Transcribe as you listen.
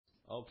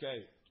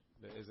Okay,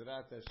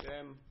 Be'ezrat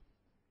Hashem,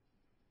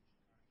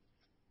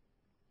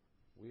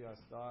 we are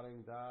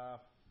starting Daf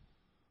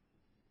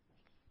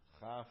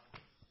Chaf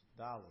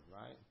Daled,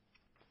 right?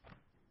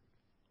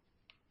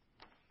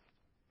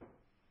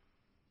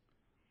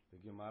 The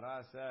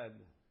Gemara said,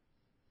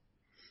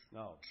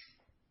 no,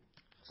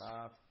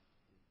 Chaf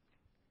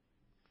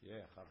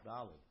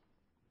Daled.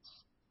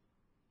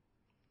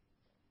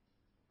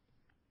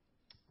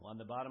 We're on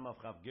the bottom of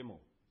Chaf Gimel.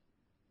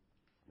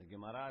 The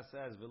Gemara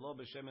says, "V'lo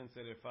b'shemen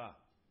serefa."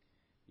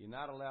 You're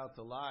not allowed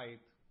to light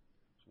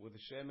with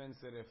shemen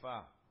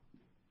serefa.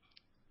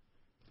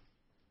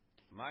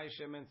 My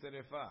shemen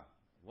serefa.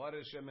 What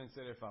is shemen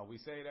serefa? We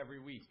say it every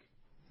week,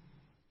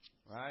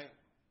 right?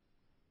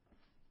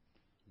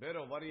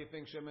 Bero, what do you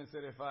think shemen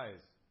serefa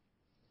is?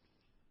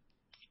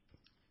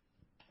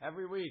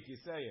 Every week you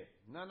say it.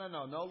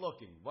 No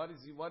looking. What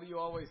do you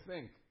always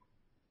think?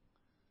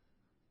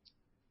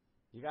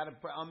 You got to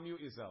unmute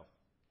yourself.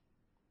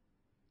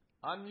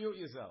 Unmute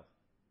yourself.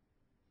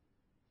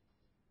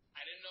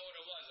 I didn't know what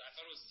it was. I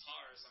thought it was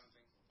tar or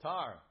something.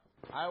 Tar.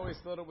 I always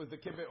thought it was the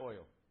kibbut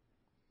oil.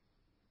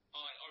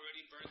 Oh,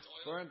 already burnt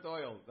oil? Burnt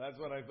oil. That's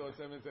what I thought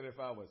shemen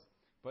serefa was.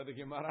 But the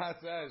Gemara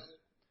says...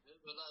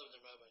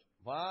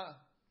 What? I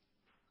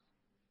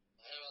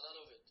have a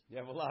lot of it. You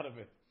have a lot of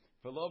it.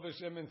 V'lo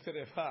b'shemen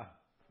serefa.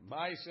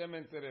 My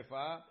shemen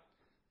serefa.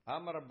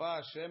 Amar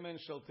ba shemen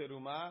shel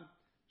teruma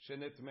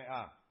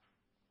shenitme'a.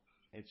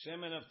 It's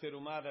shemen of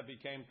teruma that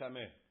became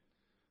tameh.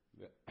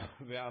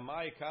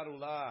 Ve'amai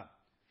karula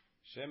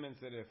shemen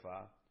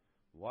serefa.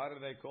 Why do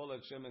they call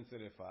it shemen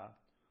serefa?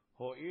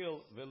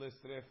 Ho'il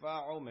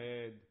v'listrefa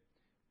omed.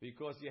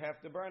 Because you have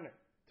to burn it.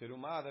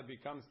 Teruma that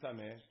becomes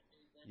tameh,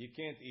 you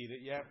can't eat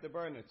it. You have to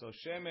burn it. So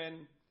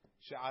shemen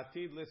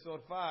she'atid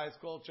lesorfa is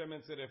called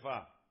shemen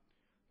serefa.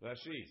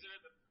 Rashi.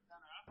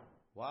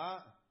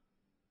 What?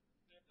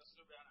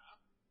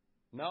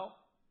 No,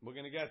 we're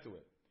going to get to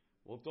it.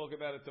 We'll talk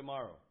about it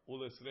tomorrow.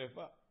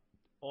 Ulesrefa.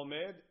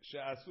 Omed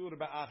she'asur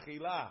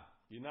ba'achila.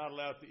 You're not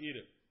allowed to eat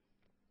it.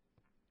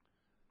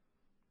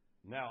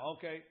 Now,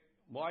 okay,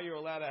 why you're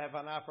allowed to have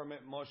an from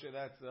it, Moshe,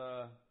 that's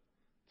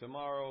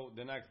tomorrow,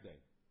 the next day.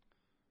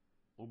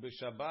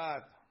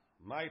 Ubishabat,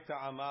 my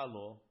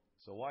ta'amalo.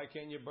 So why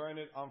can't you burn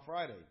it on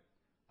Friday?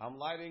 I'm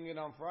lighting it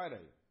on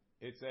Friday.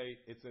 It's a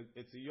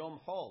Yom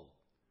Hol.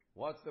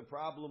 What's the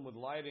problem with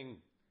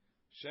lighting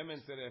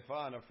shemen serefa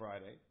on a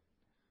Friday?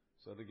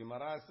 So the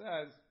Gemara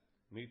says,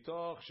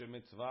 mitoch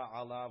shemitzvah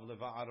alav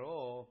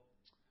leva'aro,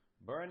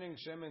 burning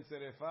shemen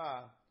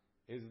serefa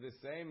is the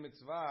same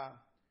mitzvah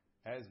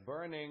as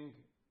burning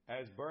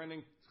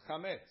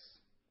chametz,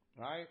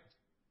 right?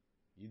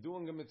 You're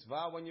doing a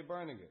mitzvah when you're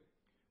burning it.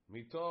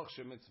 Mitoch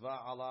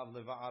shemitzvah alav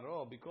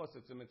leva'aro, because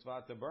it's a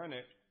mitzvah to burn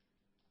it.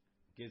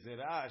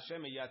 Gezerah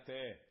Hashem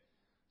yateh.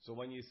 So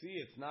when you see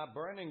it's not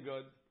burning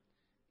good,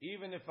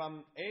 even if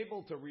I'm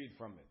able to read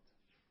from it,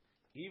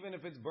 even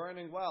if it's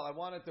burning well, I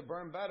want it to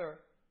burn better,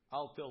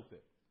 I'll tilt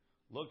it.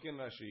 Look in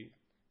Rashi.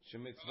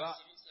 Shemitzvah. It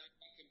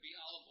could be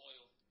olive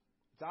oil.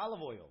 It's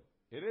olive oil.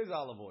 It is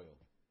olive oil.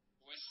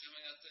 Where's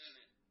shemen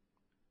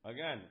in it?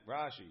 Again,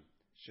 Rashi.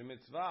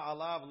 Shemitzvah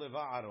alav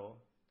leva'aro.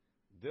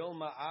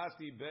 Dilma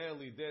ati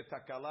be'li de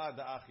takala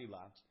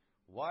da'achila.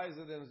 Why is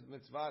it a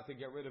mitzvah to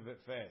get rid of it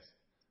fast?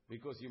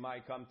 Because you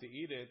might come to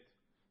eat it.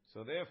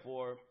 So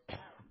therefore,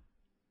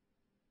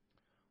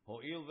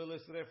 ho'il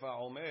v'lisrefa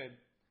omed.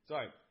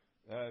 Sorry.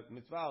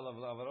 Mitzvah alav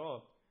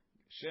leva'aro.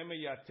 Sheme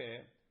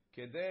yateh.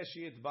 Kedeh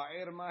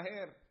she'itba'er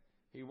maher.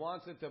 He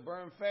wants it to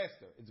burn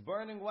faster. It's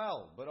burning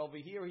well, but over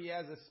here he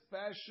has a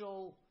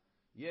special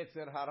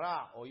yetzer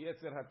hara or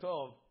yetzer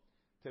hatov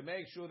to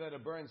make sure that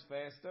it burns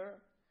faster,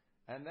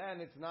 and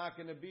then it's not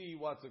going to be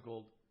what's it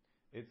called?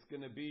 It's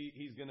going to be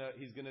he's going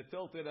to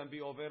tilt it and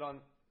be over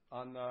on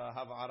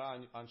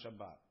havara on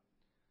Shabbat.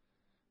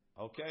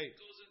 Okay. It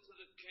goes into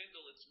the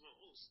candle. It's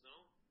ma'us,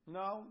 no?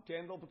 No,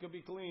 candle could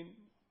be clean.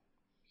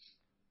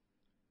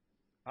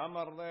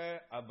 Amar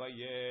le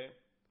Abaye.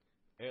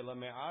 So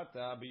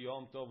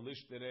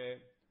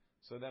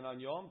then on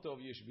Yom Tov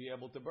you should be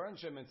able to burn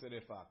shemen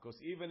serefa. Because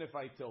even if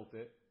I tilt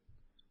it,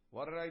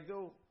 what did I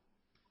do?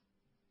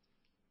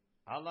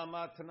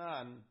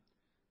 Alamatnan,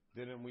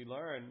 didn't we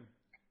learn?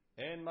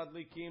 En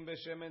madlikim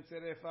b'shemen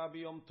serefa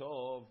b'Yom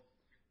Tov.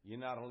 You're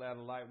not allowed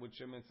to light with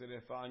shemen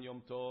serefa on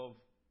Yom Tov.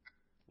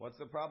 What's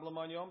the problem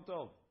on Yom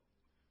Tov?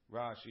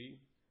 Rashi,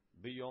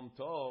 b'Yom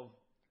Tov,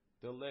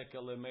 deleka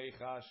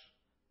lemechash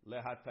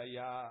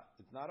lehataya.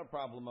 It's not a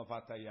problem of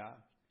hataya.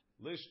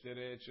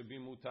 Lishtere, it should be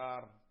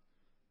mutar.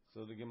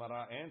 So the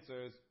Gemara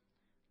answers,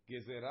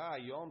 Gezerah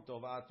Yom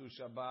Tov Atu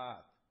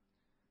Shabbat.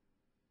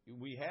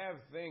 We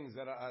have things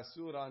that are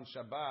asur on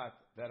Shabbat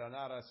that are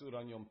not asur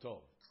on Yom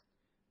Tov.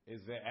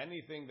 Is there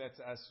anything that's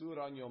asur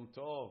on Yom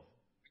Tov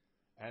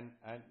and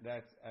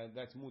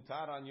that's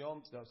mutar on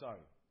Yom Tov?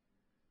 Sorry.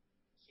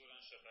 Asur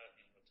on Shabbat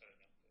and mutar on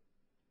Yom Tov.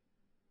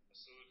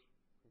 Asur.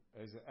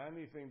 Is there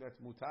anything that's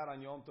mutar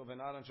on Yom Tov and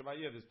not on Shabbat?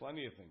 Yeah, there's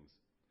plenty of things.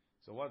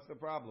 So what's the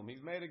problem?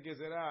 He's made a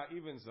gezerah.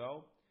 Even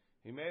so,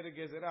 he made a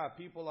gezerah.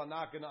 People are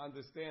not going to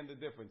understand the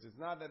difference. It's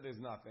not that there's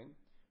nothing.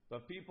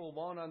 But people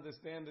won't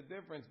understand the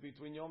difference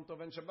between Yom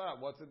Tov and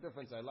Shabbat. What's the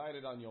difference? I light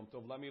it on Yom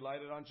Tov. Let me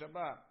light it on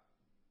Shabbat.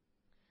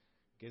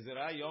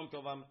 Gezerah Yom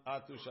Tov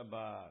atu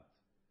Shabbat.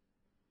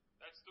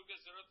 That's two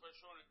gezerot for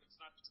sure. It's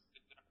not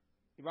gezerah.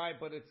 Right,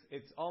 but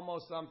it's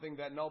almost something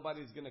that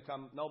nobody's going to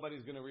realize.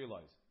 Nobody's going to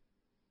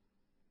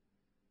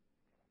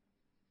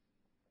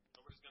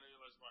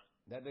realize what?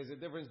 That there's a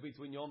difference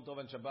between Yom Tov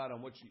and Shabbat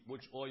on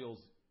which oils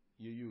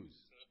you use.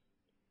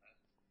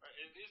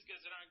 It is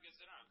gezerah and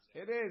gezerah.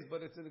 It is,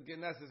 but it's a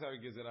necessary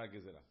gezerah.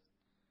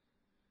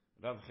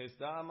 Rav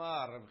Chisda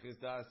Amar, Rav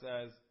Chisda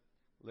says,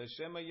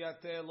 L'shema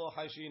yateh lo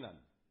hashinan.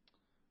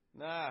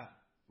 Nah,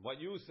 what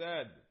you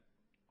said,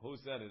 who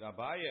said it?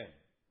 Abaye?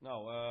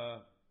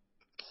 No,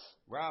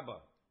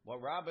 Rabbah.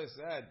 What Rabbah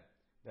said,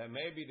 that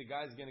maybe the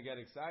guy's going to get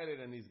excited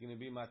and he's going to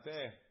be mateh.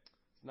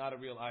 It's not a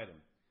real item.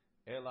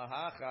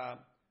 Elahacha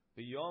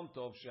b'yom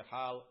tov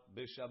shechal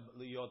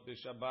liyot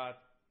b'shabbat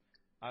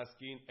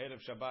askin erev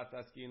Shabbat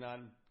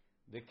askinan.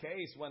 The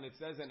case when it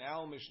says in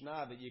Al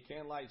Mishnah that you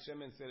can't light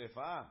Shemen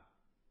Serifah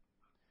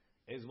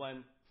is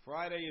when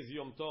Friday is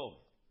Yom Tov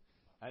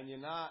and you're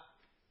not.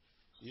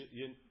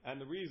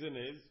 And the reason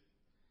is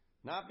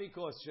not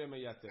because Shema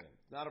Yater.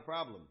 It's not a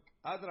problem.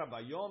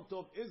 Adraba, Yom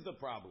Tov is the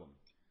problem.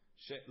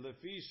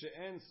 Lefi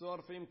she'en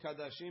sorfim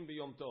kadashim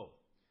b'Yom Tov.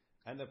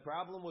 And the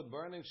problem with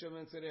burning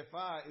Shemen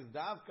Serifah is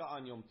davka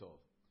on Yom Tov.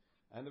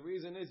 And the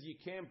reason is you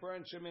can't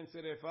burn Shemen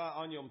Serifah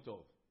on Yom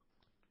Tov.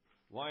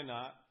 Why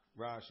not?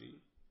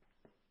 Rashi.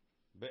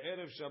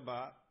 Be'erev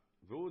Shabbat,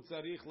 v'hu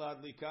tzarich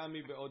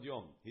la'adlikami be'od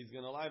yom. He's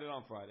going to light it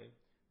on Friday.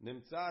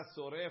 Nimtza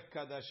soref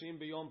kadashim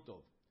b'Yom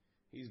Tov.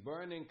 He's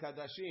burning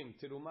kadashim.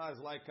 Teruma is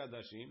like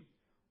kadashim.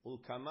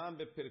 Ulkamam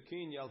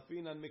be'pirkin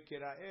yalfinan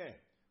mikira'eh.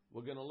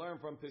 We're going to learn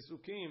from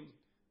Pesukim,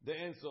 the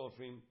Ein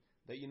Sofrim,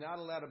 that you're not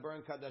allowed to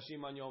burn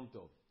kadashim on Yom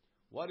Tov.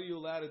 What are you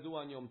allowed to do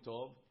on Yom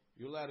Tov?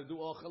 You're allowed to do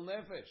ochel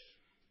nefesh.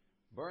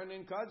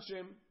 Burning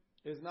kadashim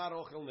is not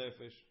ochel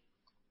nefesh.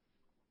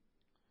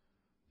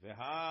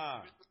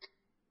 Veha.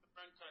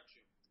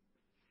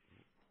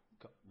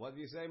 What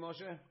do you say,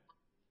 Moshe?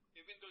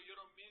 Even though you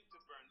don't mean to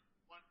burn,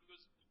 you want to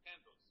use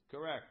candles.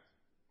 Correct.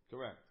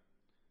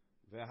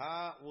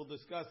 Veha, we'll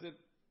discuss it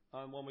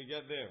when we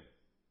get there.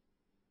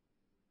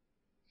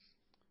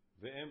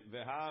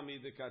 Veha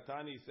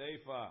midikatani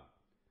seifa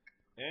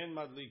en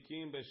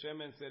madlikim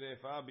b'shemen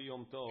serefa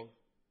b'yom tov.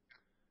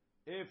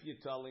 If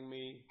you're telling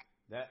me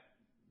that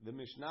the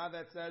Mishnah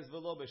that says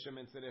v'lo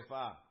b'shemen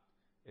serefa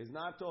is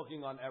not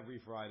talking on every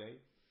Friday,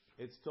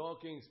 it's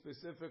talking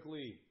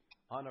specifically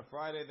on a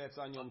Friday that's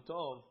on Yom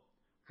Tov,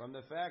 from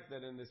the fact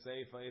that in the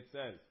Seifa it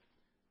says,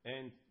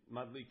 "En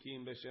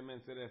madlikim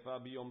b'shemen serefa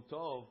b'Yom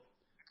Tov,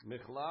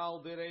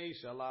 michlal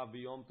dereish alav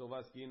b'Yom Tov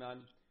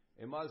askinan."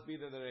 It must be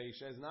that the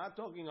Reisha is not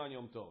talking on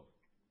Yom Tov.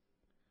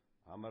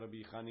 Amar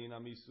Rabbi Chanina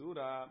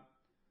Misura,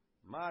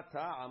 ma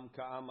ta'am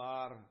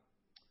ka'amar.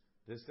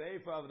 The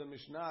Seifa of the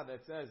Mishnah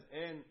that says,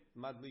 "En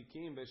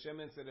madlikim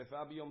b'shemen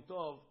serefa b'Yom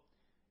Tov,"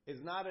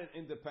 is not an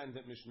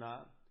independent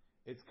Mishnah.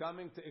 It's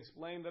coming to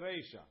explain the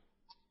Reisha.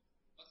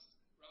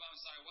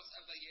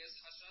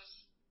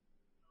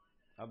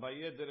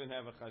 Abaye didn't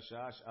have a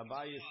chashash.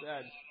 Abaye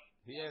said,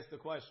 he asked the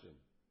question.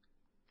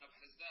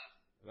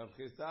 Rav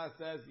Chisda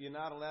says you're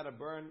not allowed to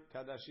burn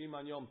kadashim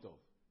on Yom Tov.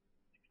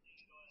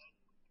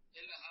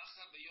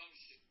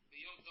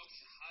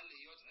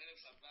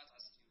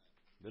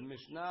 The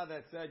Mishnah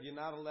that said you're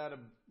not allowed to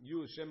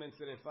use Shemen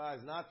Serifah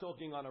is not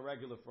talking on a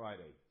regular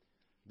Friday.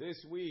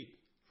 This week,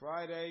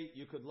 Friday,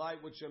 you could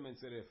light with Shemen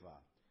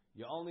Serifah.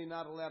 You're only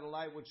not allowed to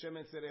light with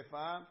Shemen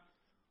Serifah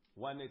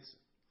when it's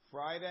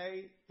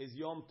Friday is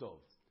Yom Tov.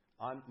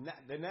 On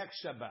the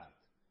next Shabbat,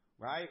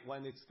 right?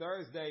 When it's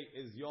Thursday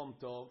is Yom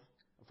Tov,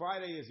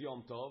 Friday is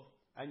Yom Tov,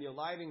 and you're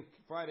lighting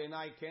Friday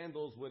night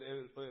candles you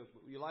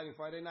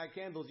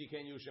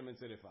can't use Shemen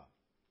Serifah.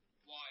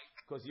 Why?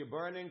 Because you're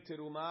burning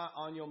Teruma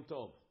on Yom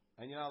Tov,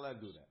 and you're not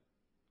allowed to do that.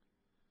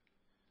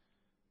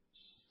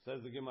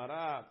 Says the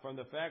Gemara, from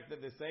the fact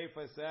that the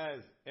Seifa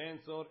says, En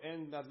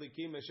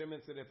nadlikim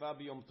Shemen Serifah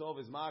b'Yom Tov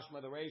is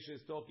mashma, the Reisha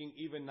is talking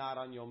even not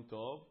on Yom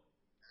Tov.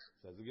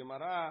 Says the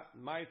Gemara,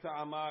 "My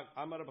ta'amar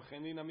Amar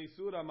b'chenina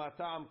misura ma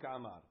ta'am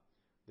ka'amar."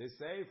 This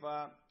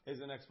Seifa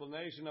is an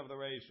explanation of the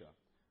Reisha.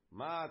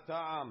 Ma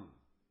ta'am.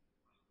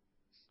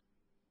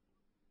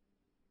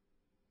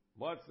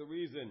 What's the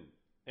reason?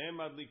 Em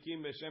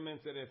madlikim b'shemen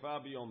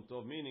serefa b'yom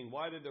tov. Meaning,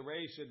 why did the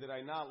Reisha did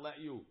I not let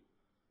you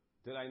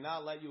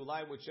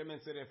light with shemen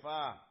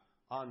serefa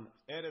on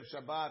erev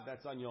Shabbat?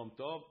 That's on Yom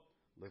Tov.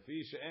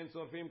 Lefi she'en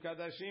sorfim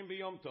kadashim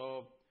b'yom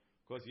tov.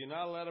 Because you're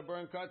not allowed to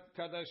burn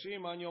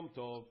kadashim on Yom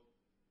Tov.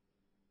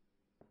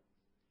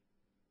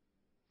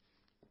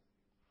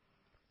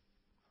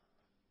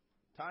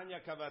 Tanya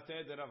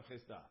Kavate de Rav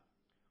Chisda.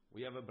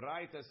 We have a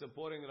braita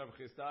supporting Rav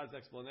Chisda's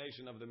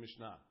explanation of the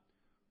Mishnah.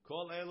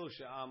 Kol elu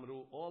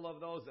she'amru, all of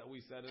those that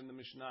we said in the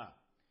Mishnah.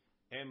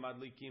 Em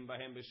madlikim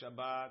bahem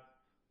b'Shabbat,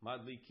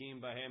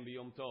 madlikim bahem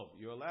b'Yom Tov.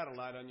 You're allowed to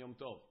light on Yom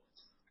Tov.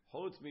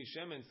 Chutz mi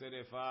shemen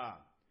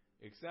serefa,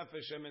 except for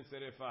shemen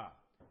serefa.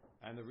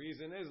 And the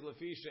reason is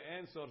Lefi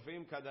she'en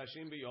sorfim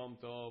kadashim b'Yom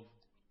Tov.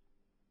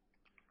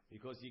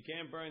 Because you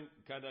can't burn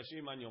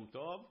kadashim on Yom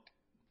Tov.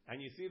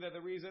 And you see that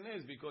the reason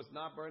is because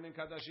not burning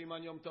kadashim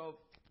on Yom Tov.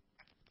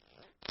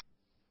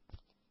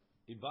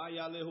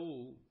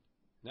 Ibayalehu.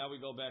 Now we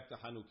go back to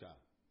Hanukkah.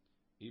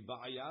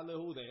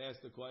 Ibayalehu, they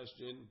asked the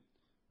question,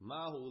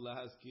 Mahu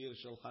lahaskir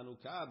shel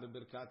Hanukkah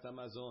b'Birkat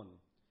HaMazon.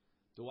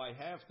 Do I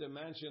have to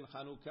mention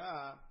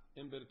Hanukkah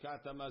in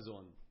Birkat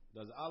HaMazon?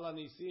 Does Ala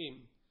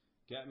Nisim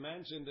get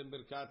mentioned in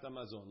Birkat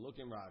HaMazon? Look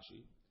in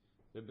Rashi.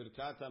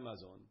 B'Birkat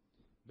HaMazon.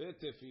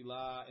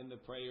 B'Tefillah, in the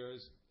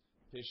prayers.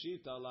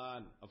 Peshit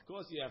Alan. Of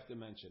course you have to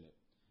mention it.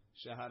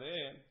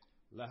 Shahareh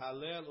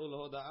lahalel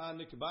ulhoda'ah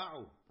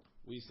nikba'u.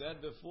 We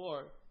said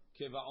before,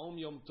 Keva'om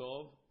Yom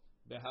Tov,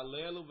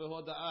 behalel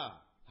uvehoda'ah.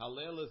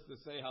 Halel is to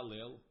say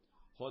Halel.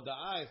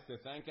 Hoda'ah is to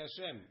thank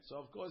Hashem. So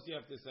of course you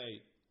have to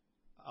say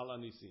Ala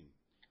Nisim.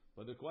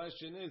 But the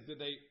question is, did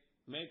they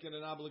make it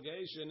an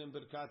obligation in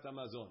Birkat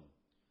HaMazon?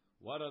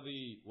 What are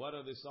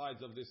the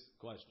sides of this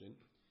question?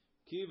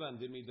 Kivan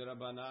dimi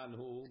derabanan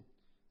hu,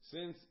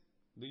 since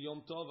the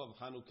Yom Tov of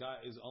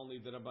Hanukkah is only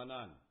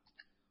derabanan,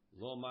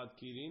 lo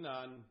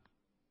madkirinan,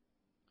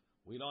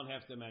 we don't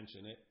have to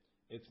mention it.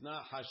 It's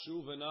not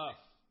hashuv enough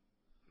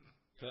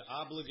to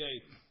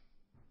obligate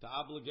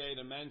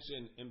a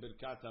mention in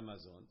Birkat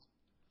HaMazon,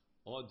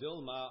 or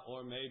dilma,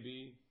 or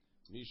maybe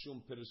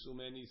mishum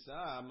persume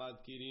nisa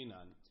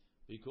madkirinan,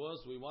 because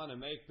we want to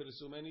make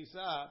persume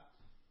nisa,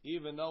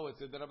 even though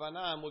it's a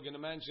derabanan, we're going to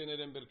mention it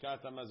in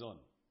Birkat HaMazon.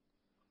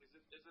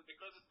 Is it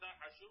because it's not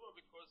hashuv or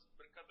because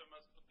Birkat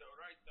HaMazon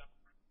deoraita,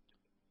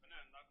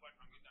 not like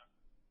Hamidah?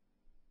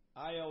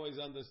 I always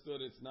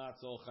understood it's not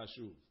so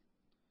chashuv,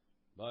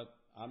 but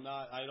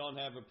I don't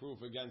have a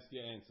proof against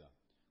your answer.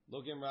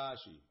 Look in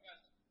Rashi.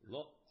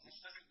 Look.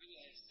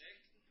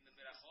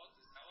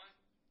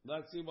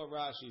 Let's see what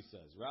Rashi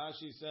says.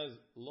 Rashi says,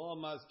 Lo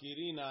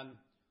maskirinan,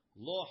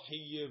 lo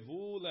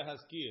hiyevu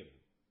lehaskir.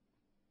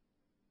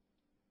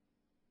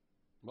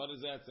 What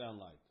does that sound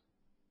like?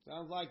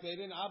 Sounds like they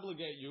didn't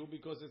obligate you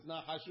because it's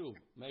not hashuv.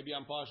 Maybe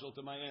I'm partial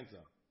to my answer.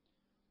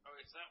 Oh,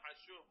 it's not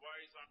hashuv. Why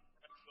is it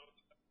Amazon?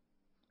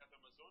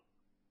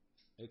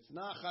 It's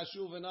not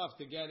hashuv enough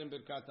to get in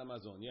Birkat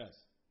HaMazon, yes.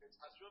 It's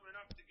hashuv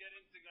enough to get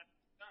into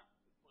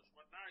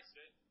what I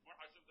say, more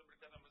hashuv than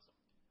Birkat HaMazon.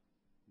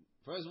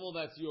 First of all,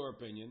 that's your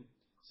opinion.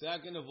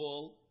 Second of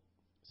all,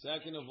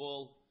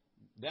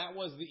 that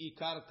was the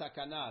Ikar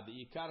Takana.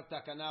 The Ikar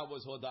Takana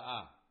was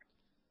Hoda'ah.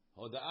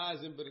 Hoda'ah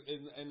is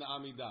in the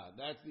Amidah.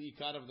 That's the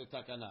Ikar of the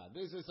Takana.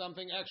 This is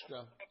something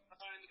extra.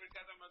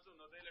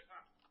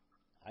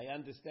 I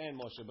understand,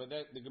 Moshe, but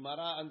the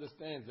Gemara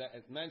understands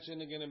that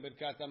mentioning it in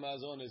Birkat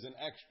HaMazon is an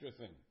extra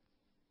thing.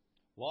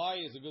 Why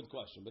is a good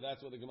question, but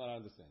that's what the Gemara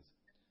understands.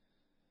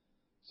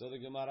 So the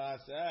Gemara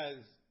says,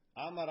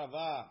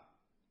 Amarava,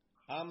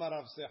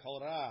 Amarav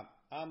Sehora,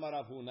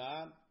 Amarav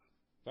Huna,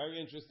 very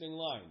interesting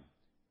line.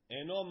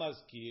 Eno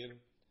maskir,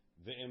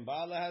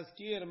 ve'imbala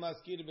haskir,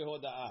 maskir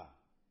behoda'ah.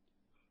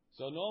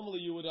 So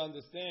normally you would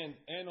understand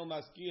eno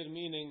maskir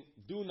meaning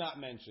do not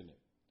mention it.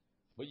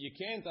 But you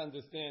can't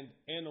understand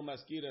eno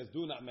maskir as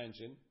do not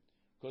mention,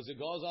 because it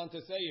goes on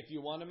to say if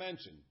you want to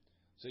mention.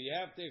 So you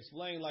have to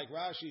explain like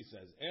Rashi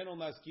says, eno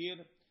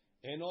maskir,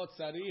 eno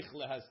tzarich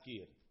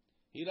lehaskir.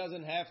 He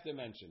doesn't have to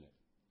mention it.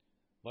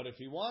 But if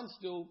he wants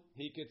to,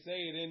 he could say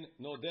it in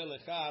Nodeh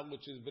Lecha,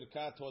 which is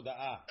Birkat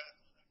Hoda'ah.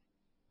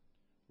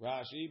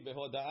 Rashi,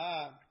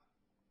 Behoda'ah,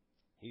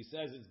 he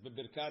says it's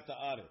Birkat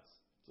Ha'aretz.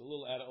 It's a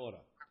little out of order.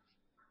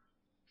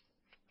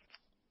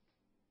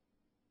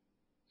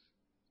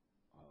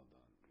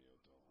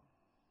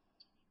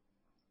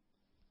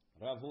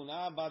 Rav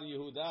Huna bar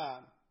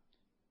Yehuda,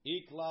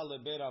 Ikla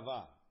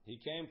leberava. He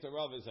came to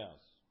Rav's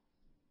house.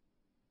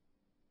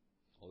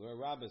 Or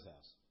Rabbi's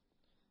house.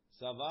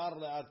 Savar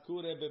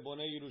le'adkure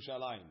bebonei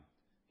Yerushalayim.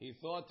 He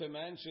thought to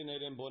mention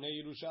it in Bonei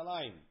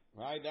Yerushalayim.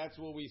 Right? That's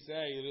where we say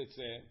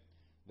Ritzeh.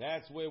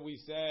 That's where we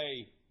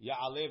say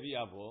Ya'alev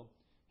Yavo.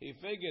 He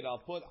figured, I'll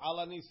put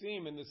Ala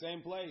Nisim in the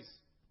same place.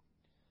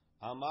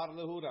 Amar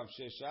lehu Rav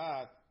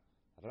Sheshat.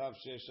 Rav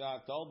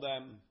Sheshat told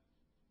them,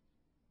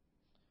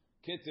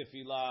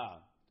 Ketefila.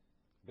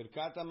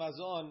 Birkat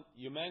HaMazon,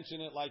 you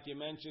mention it like you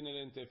mention it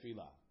in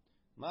Tefillah.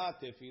 Ma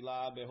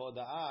Tefillah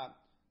behoda'ah.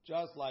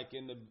 Just like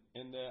in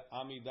the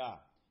Amidah,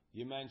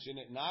 you mention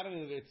it not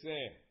in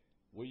Ritzeh,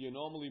 where you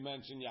normally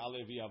mention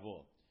Ya'alev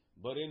Yavo,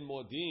 but in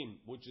Modim,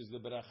 which is the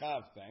Beracha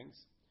of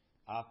thanks,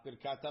 after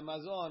Birkat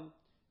HaMazon,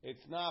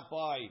 it's not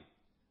by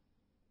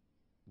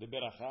the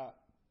Beracha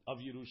of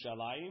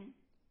Yerushalayim,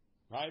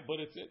 right? But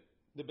it's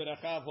the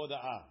Beracha of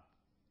Hoda'ah.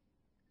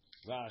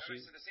 Rashi.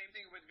 So the same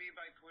thing would be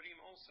by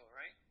Purim also,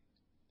 right?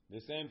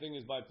 The same thing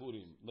is by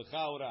Purim.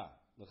 L'chaora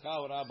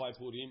by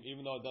Purim,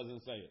 even though it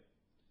doesn't say it.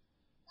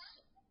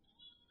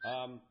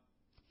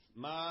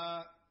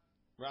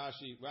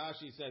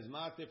 Rashi says,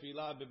 Ma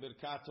tefillah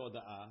bebirkat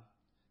hoda'ah,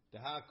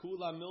 teha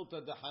kula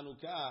milta de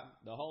Hanukkah,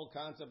 the whole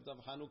concept of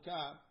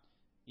Hanukkah,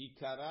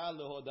 ikara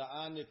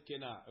lehoda'ah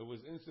nitkena. It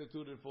was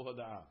instituted for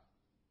hoda'ah.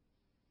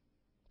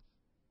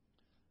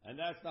 And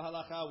that's the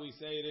halacha, we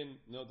say it in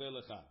Nodeh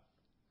Lecha.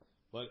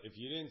 But if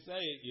you didn't say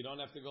it, you don't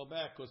have to go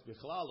back, because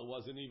Bichlal, it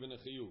wasn't even a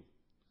chiyuv.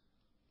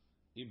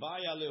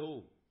 Ibaya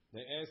lehu,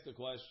 they asked the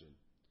question,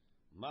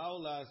 Ma'u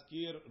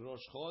la'askir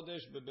Rosh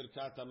Chodesh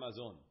beBirkat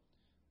HaMazon.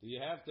 Do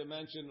you have to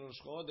mention Rosh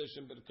Chodesh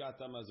in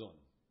Birkat HaMazon?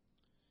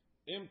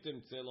 Im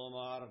timtze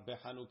lomar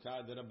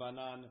beChanukah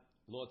d'Rabanan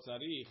lo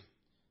tzarich.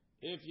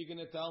 If you're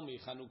going to tell me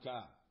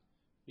Chanukah,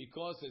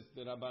 because it's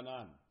the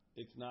Rabbanan,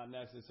 it's not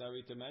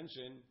necessary to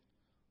mention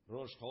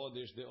Rosh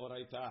Chodesh de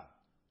Oraita.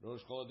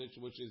 Rosh Chodesh,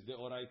 which is de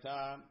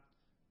Oraita,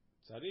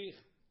 tzarich,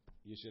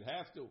 you should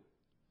have to.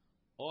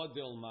 Or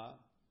Dilma,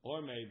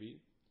 or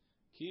maybe,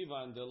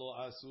 Kivan de lo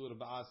asur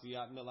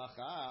ba'asiyat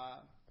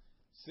melacha,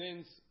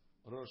 since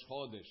Rosh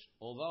Chodesh,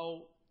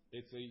 although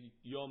it's a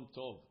Yom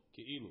Tov,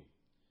 Ke'ilu,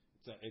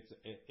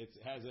 it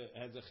has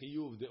a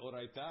chiyuv de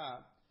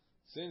Oraita,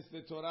 since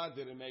the Torah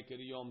didn't make it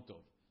a Yom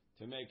Tov,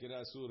 to make it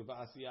asur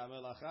ba'asiyat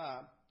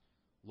melacha,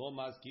 lo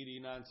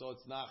mazkirinan, so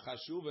it's not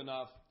chashuv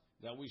enough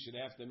that we should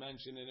have to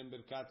mention it in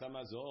Birkat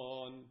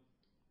HaMazon.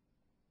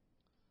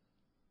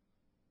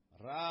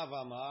 Rav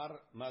Amar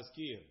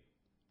Maskir.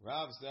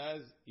 Rav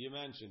says you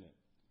mention it.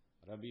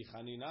 Rabbi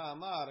Chanina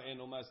Amar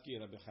eno Maskir.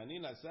 Rabbi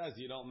Chanina says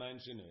you don't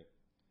mention it.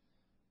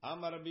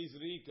 Amar Rabbi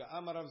Zrika.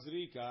 Amar Rav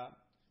Zrika.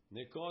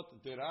 Nekot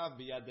terav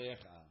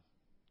biyadecha.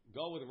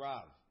 Go with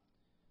Rav.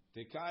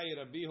 Tekai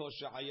Rabbi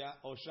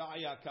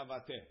Hoshaya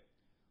Kavate.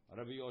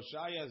 Rabbi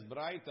Hoshaya's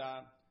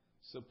Braita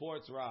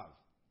supports Rav.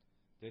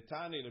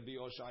 Tetani Rabbi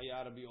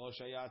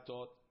Oshaya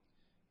taught,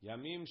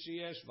 Yamim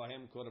sheyesh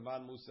vahem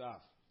korban musaf.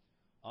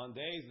 On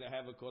days they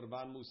have a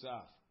korban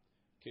musaf,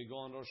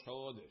 kegon Rosh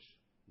Chodesh,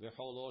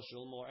 v'cholo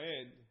shel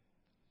moed,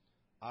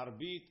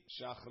 arbit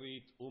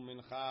shachrit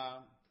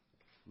umincha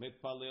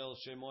mitpalel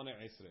shemone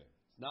esre.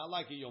 It's not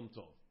like a Yom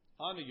Tov.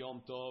 On a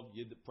Yom Tov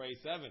you pray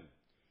 7.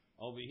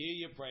 Over here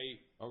you pray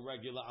a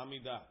regular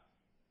Amidah.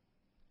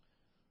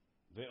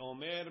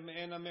 Ve'omer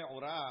me'ena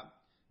me'ora.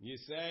 You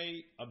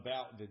say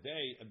about the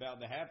day, about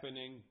the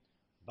happening,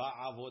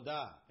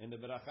 ba'avodah, in the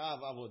beracha of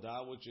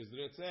avodah, which is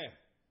ritzeh.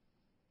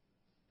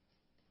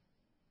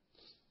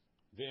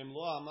 Ve'im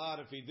lo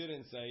amar, if he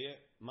didn't say it,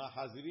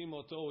 mahazirim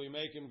oto, we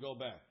make him go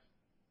back.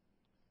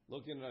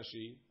 Look in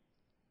Rashi.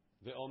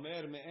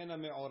 Ve'omer me'ena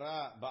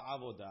me'ora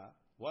ba'avodah.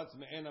 What's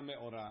me'ena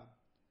me'ora?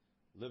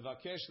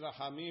 Levakesh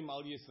rahamim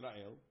al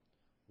Yisrael.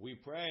 We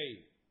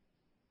pray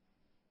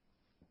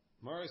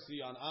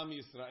mercy on Am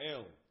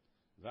Yisrael.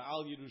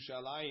 V'al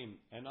Yerushalayim,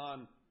 and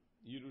on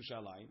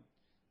Yerushalayim,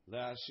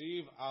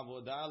 le'ashiv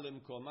avodah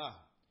limkomah,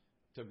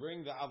 to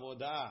bring the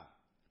avodah.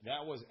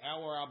 That was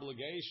our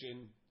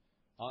obligation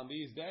on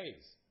these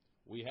days.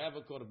 We have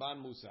a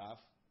korban musaf,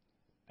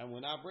 and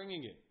we're not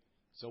bringing it.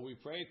 So we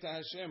pray to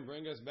Hashem,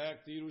 bring us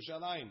back to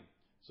Yerushalayim,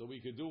 so we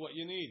could do what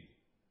you need.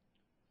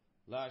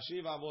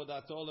 Le'ashiv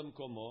avodato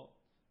limkomo,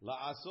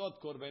 la'asot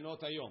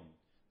korbenot hayom.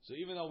 So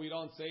even though we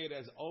don't say it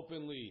as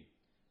openly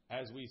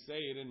as we say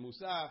it in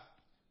musaf,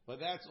 but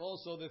that's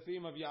also the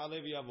theme of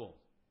Ya'aleh V'Yavo.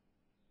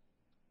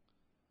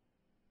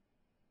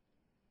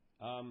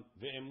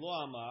 Ve'em lo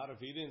amar, if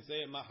he didn't say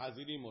it,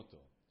 mahazirim oto.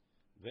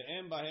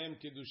 Ve'em bahem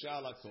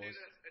kedusha lakos.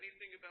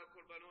 Anything about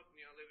korbanot in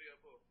Ya'aleh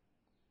V'Yavo?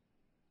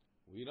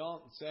 We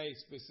don't say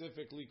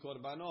specifically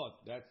korbanot.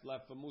 That's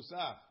left for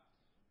musaf.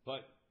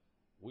 But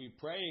we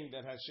praying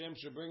that Hashem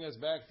should bring us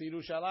back to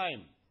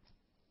Yerushalayim.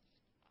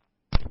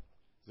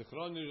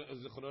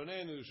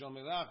 זכרוננו ישום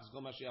מלך,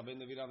 זכרון משיח בן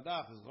דוד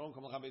עבדך, זכרון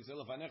כמלך בישראל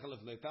לפניך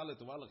לפלטה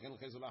לטובה לכן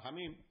חסד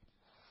לחמים.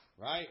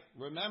 Right?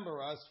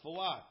 Remember us for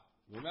what?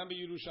 Remember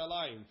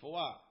Yerushalayim for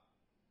what?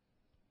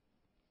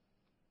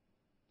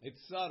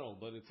 It's subtle,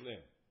 but it's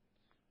there.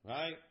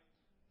 Right?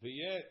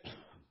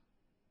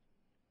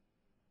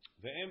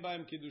 Ve'en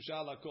b'hem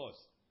kiddusha lakos.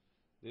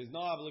 There's no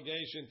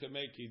obligation to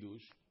make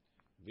kiddush.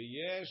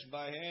 V'yesh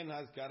b'hen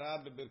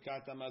hazkara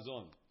b'birkat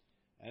hamazon.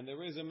 And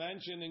there is a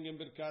mentioning in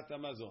Birkat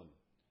HaMazon.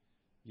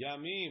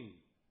 Yamim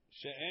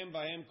she'em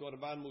bahem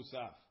korban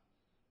musaf.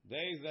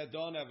 Days that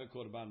don't have a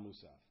korban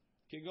musaf.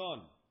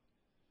 Kigon.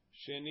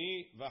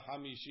 Sheni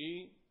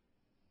v'chamishi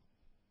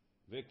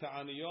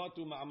v'ta'aniyot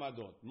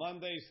u'ma'amadot.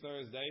 Mondays,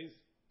 Thursdays,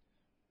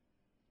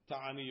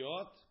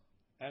 ta'aniyot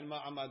and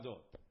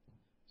ma'amadot.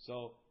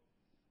 So,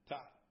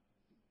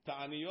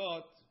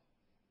 ta'aniyot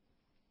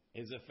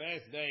is a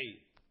fast day.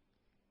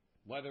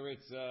 Whether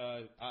it's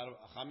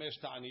chamesh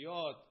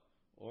ta'aniyot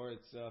or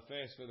it's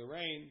fast for the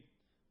rain.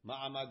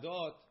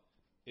 Ma'amadot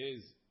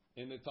is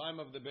in the time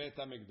of the Beit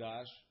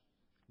HaMikdash,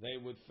 they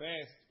would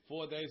fast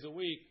 4 days a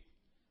week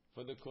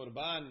for the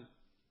korban,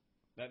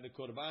 that the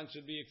korban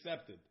should be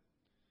accepted.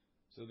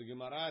 So the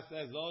Gemara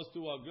says those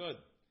two are good.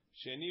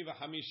 Sheni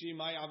v'chamishi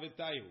mai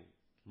avitayu.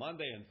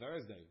 Monday and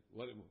Thursday.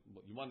 What,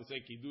 you want to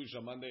say kiddush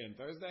on Monday and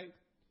Thursday?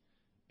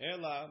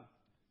 Ela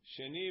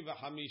sheni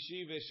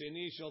v'chamishi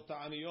v'sheni shel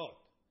ta'aniyot.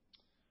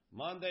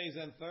 Mondays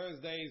and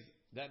Thursdays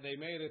that they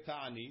made a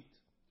ta'anit,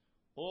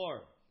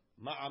 or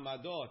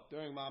ma'amadot,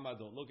 during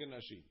ma'amadot. Look in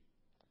Rashi.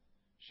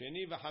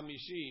 Sheni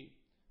v'chamishi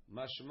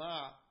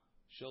mashma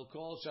shel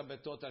kol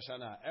shabbatot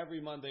hashana.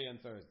 Every Monday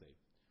and Thursday.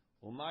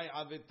 Umay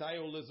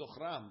avitayu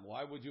lezochram.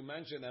 Why would you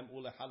mention them?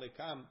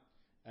 Ulehalikam,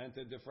 and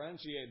to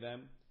differentiate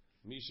them.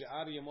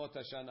 Mishe'ar yemot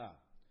hashana.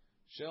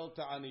 Shel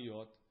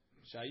ta'aniyot.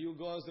 Shayu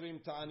gozrim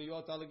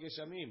ta'aniyot al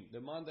geshamim.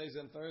 The Mondays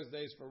and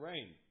Thursdays for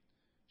rain.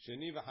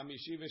 Sheni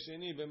v'hamishi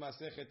v'sheni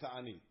b'masechet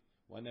ta'anit.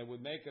 When they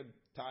would make a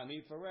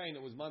ta'anit for rain,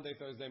 it was Monday,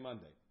 Thursday,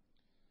 Monday.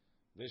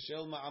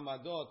 V'shel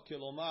ma'amadot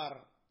kilomar.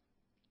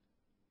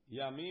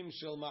 Yamim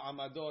shel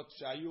ma'amadot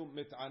shayu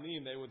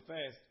mit'anim. They would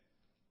fast.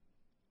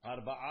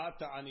 Arba'at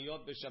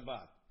ta'aniyot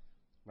b'Shabbat.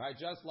 Right?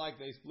 Just like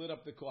they split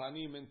up the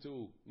Kohanim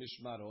into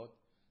Mishmarot,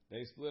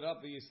 they split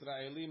up the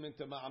Yisraelim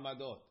into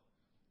Ma'amadot.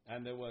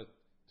 And there were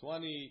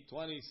 20,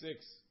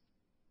 26,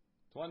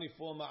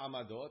 24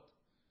 Ma'amadot,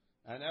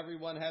 and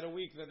everyone had a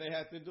week that they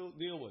had to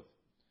deal with.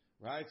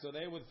 Right? So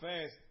they would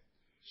fast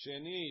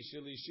Sheni,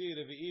 Shilishi,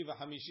 Revi'i,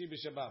 Hamishi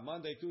b'Shabbat.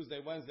 Monday,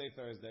 Tuesday, Wednesday,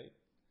 Thursday.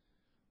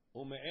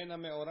 Ume'ena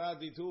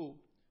me'oraditu.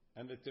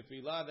 And the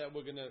tefillah that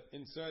we're going to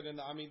insert in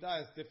the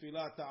Amidah is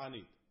tefillah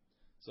ta'anit.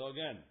 So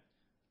again,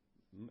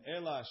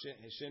 Ela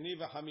Sheni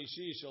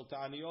v'Hamishi shel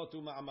ta'aniyot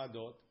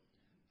u'ma'amadot,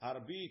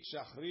 Arbit,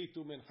 Shachrit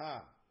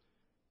u'mincha.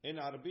 In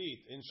Arbit,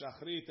 in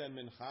Shachrit and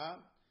Mincha,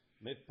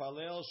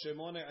 mitpalel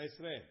shemone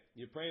esrei.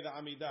 You pray the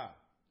Amidah.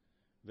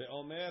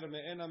 Ve'omer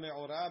me'ena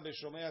me'ora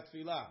b'shomei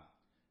tefillah.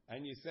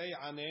 And you say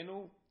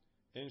Anenu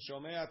in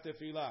Shomei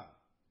tefillah.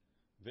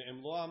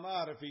 Ve'im lo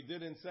amar, if he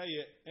didn't say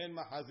it, en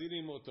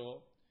mahazirim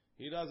oto,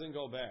 he doesn't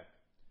go back.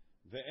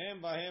 Ve'em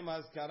vahem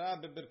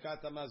hazkara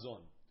be'birkat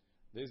hamazon.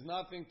 There's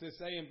nothing to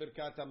say in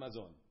Birkat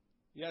Hamazon.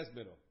 Yes,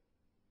 Biro.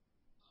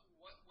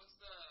 What's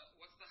the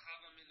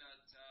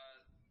havaminat to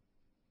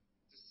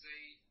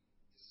say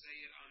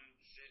it on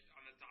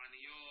the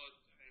ta'aniyot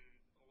and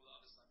all the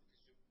other stuff?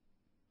 Because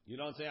you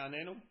don't say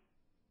Anenu?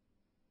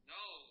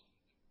 No,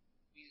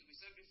 we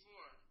said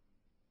before.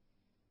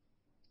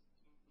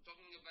 We're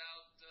talking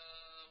about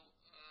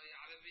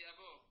Ya'alev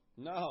Yavo.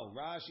 No,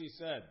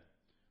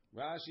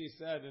 Rashi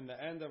said in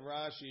the end of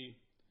Rashi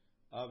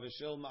of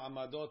Shel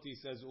Ma'amadot, he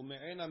says,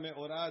 Ume'ena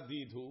me'ora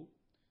didhu,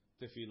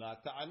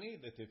 tefillah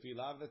ta'anit, the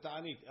tefillah of the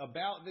ta'anit.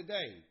 About the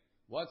day.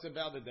 What's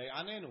about the day?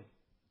 Anenu.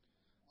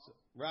 So,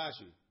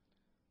 Rashi.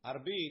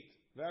 Arbit,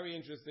 very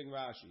interesting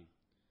Rashi.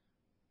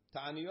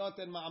 Ta'aniyot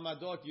and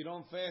Ma'amadot, you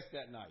don't fast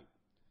that night.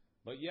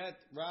 But yet,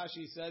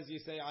 Rashi says you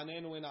say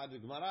Anenu in Adi.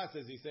 Gemara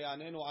says you say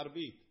Anenu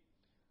Arbit.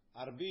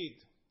 Arbit,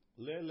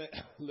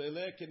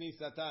 lele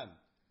kenisatan.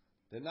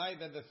 The night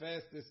that the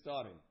fast is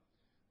starting.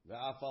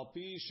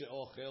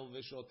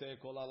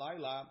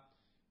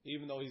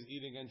 Even though he's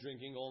eating and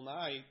drinking all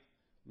night,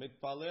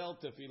 mitpalel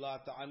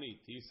tefillah ta'anit.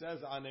 He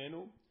says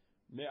Anenu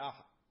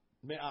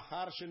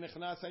me'achar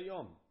shenichnas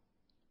hayom.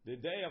 The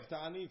day of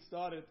ta'anit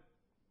started.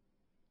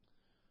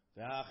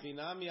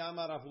 Ve'achinam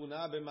yama Rav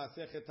Huna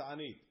b'masechet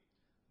ta'anit.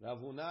 Rav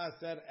Huna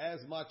said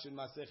as much in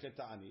Masechet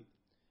ta'anit.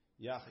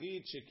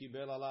 Yachid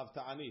shekibel alav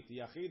ta'anit.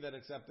 Yachid that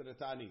accepted the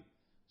ta'anit.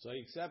 So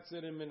he accepts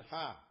it in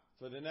mincha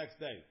for the next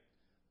day.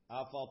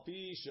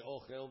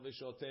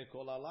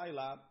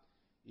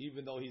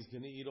 Even though he's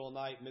going to eat all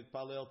night,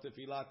 mitpalel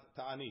tefillat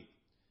ta'anit.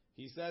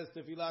 He says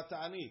tefillat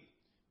ta'anit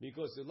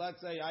because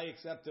let's say I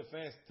accept a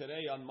fast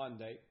today on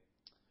Monday,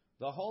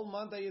 the whole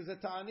Monday is a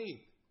ta'anit.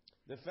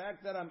 The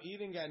fact that I'm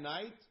eating at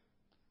night,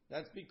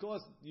 that's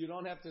because you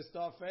don't have to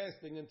start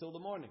fasting until the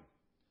morning.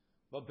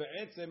 But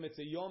be'etzem, it's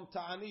a yom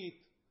ta'anit,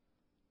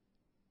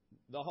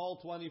 the whole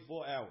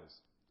 24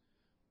 hours.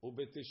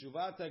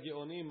 ובתשובת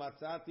הגאונים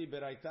מצאתי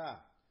ברייתא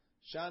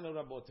שנו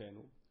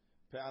רבותינו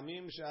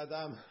פעמים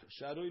שאדם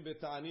שרוי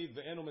בתענית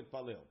ואינו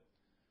מתפלל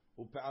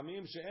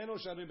ופעמים שאינו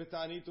שרוי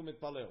בתענית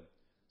ומתפלל.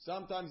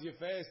 Sometimes you're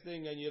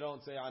fasting and you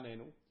don't say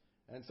Anenu,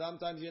 and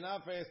sometimes you're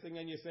not fasting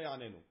and you say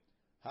Anenu.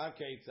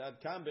 הכיצד?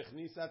 כאן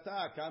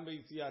בכניסתה, כאן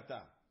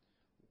ביציאתה.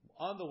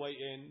 On the way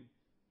in,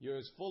 you're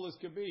as full as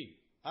could be.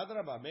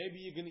 Adrabah, maybe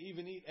you can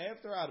even eat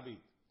after Arbit,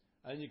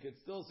 and you could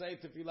still say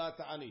Tefillah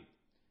Ta'anit.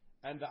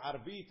 And the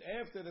Arbit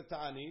after the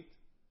Ta'anit,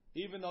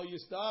 even though you're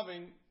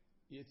starving,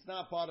 it's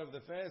not part of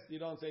the fast, you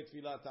don't say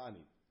Tefillah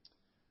Ta'anit.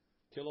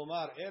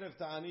 Kilomar, Erev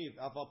Ta'anit,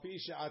 Afapi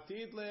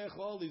She'atid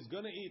Le'echol, he's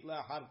going to eat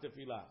Le'achar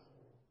Tefillah.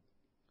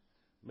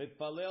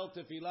 Mitpalel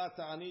Tefillah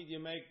Ta'anit,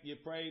 you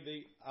pray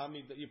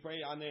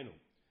Anenu.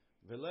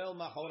 Velel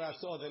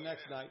Mahoraso, the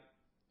next night.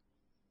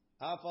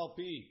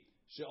 Afalpi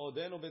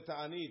She'odenu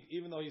B'Ta'anit,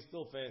 even though he's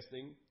still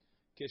fasting,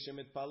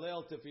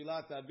 Keshemitpalel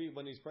Tefillah Arbit,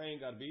 when he's praying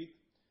Arbit,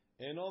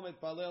 Eno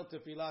mitpalel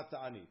tefillah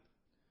ta'anit.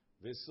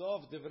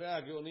 V'sof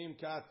divrei hageunim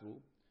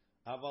katvu,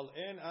 aval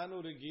en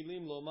anu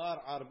regilim lomar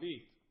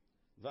arbit,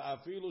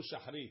 va'afilu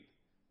shachrit.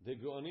 The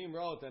Geonim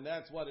wrote, and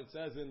that's what it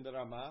says in the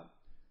Ramah,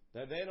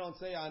 that they don't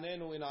say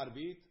anenu in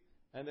arbit,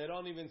 and they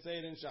don't even say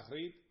it in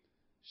shachrit.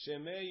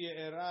 Shemei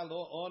ye'era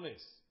lo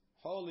ones,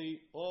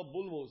 holy o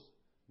bulmus,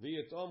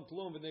 v'yetom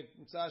klum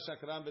v'nimtza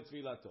shakran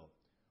b'tfilato.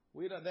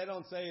 They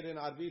don't say it in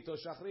arbit or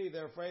shachrit.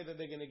 They're afraid that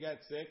they're going to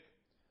get sick,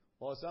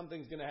 or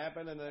something's going to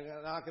happen, and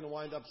they're not going to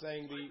wind up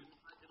saying the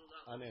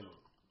Anenu.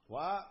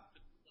 What?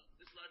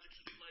 This logic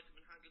should apply to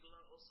Minhag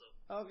Gedulah also.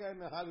 Okay,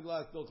 Minhag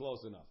Gedulah is still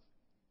close enough.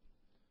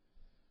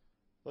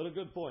 But a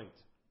good point.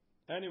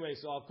 Anyway,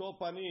 so I'll call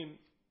panim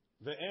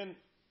ve'en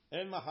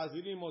en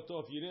mahazirim oto.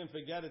 If you didn't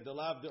forget it, the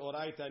lav de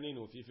oraita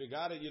ninu. If you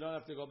forgot it, you don't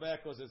have to go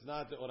back because it's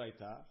not the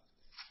oraita.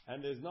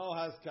 And there's no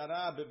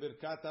hazkara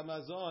bebirkat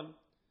hamazon.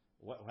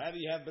 How do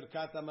you have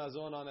birkat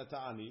hamazon on a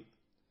ta'anit?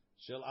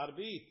 Shel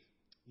arbit.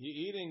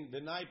 You're eating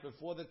the night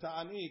before the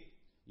ta'anit.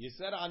 You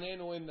said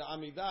anenu in the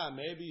amidah.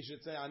 Maybe you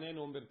should say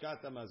anenu in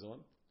birkat hamazon.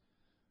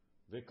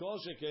 The kol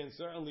sheken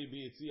certainly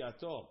be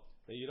itziato.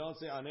 That you don't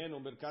say anenu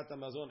in birkat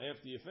hamazon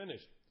after you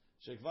finish.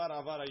 Shekvar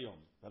avar hayom.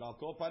 But al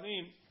kol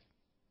panim,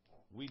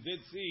 we did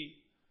see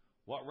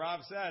what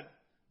Rav said,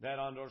 that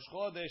on Rosh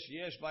Chodesh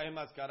yesh b'hem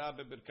hazkara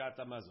bebirkat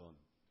hamazon.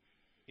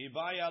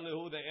 Ibaya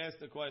lehu, they asked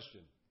the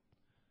question,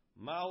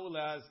 Mahu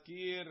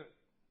le'azkir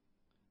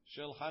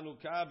shel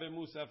Chanukah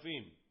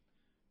b'musafim.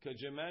 Could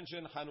you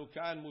mention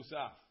Chanukah and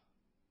Musaf?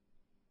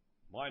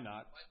 Why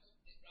not?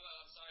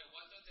 I'm sorry,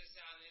 why don't they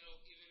say anenu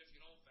even if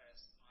you don't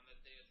fast on the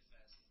day of the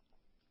fast?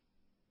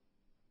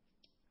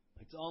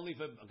 It's only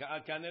for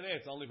Kanere.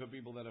 It's only for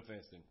people that are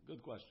fasting.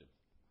 Good question.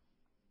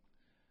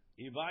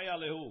 Ibaya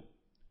lehu,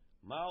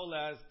 Ma'u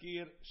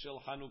le'azkir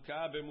shel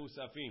Chanukah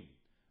b'musafim.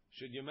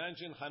 Should you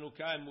mention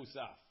Chanukah and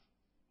Musaf?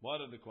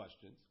 What are the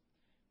questions?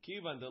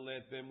 Kivan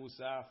delet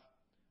b'musaf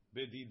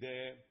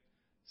b'dideh.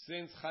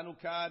 Since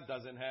Chanukah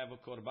doesn't have a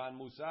korban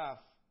Musaf,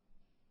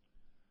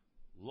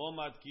 lo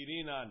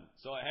madkirinan,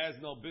 so it has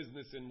no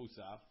business in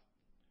Musaf.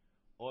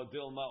 Or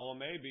dilma, or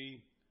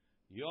maybe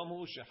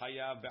Yomhu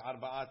shechayav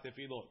be'arba'at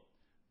tefilot.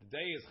 The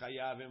day is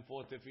chayav in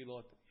 4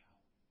 tefilot.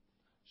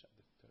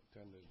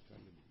 Turn the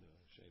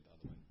shade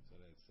other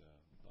way, so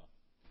that's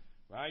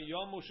right.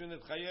 Yomhu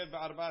shenet chayav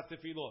be'arba'at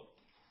tefilot.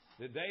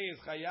 The day is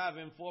chayav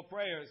in 4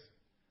 prayers.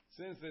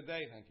 Since the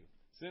day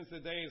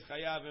is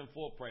chayav in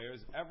 4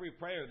 prayers, every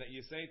prayer that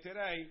you say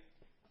today,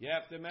 you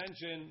have to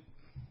mention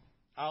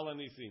Al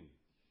Nisim.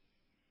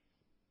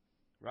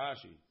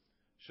 Rashi,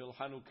 Shel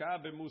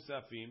Chanukah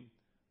b'musafim,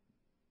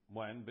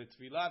 when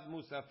betfilat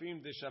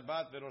musafim de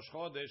Shabbat v'Rosh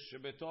Chodesh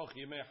shebetoch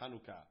yimei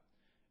Chanukah.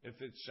 If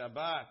it's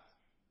Shabbat,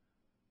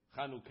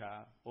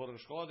 Chanukah, or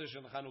Rosh Chodesh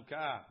and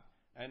Chanukah,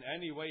 and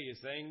anyway you're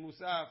saying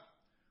Musaf,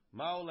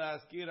 ma'u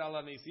le'azkir Al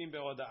Nisim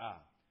be'oda'ah.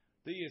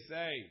 Do you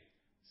say,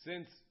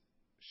 since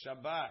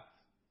Shabbat,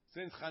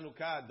 since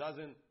Chanukah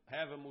doesn't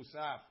have a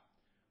Musaf,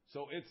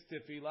 so its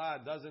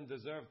tefillah doesn't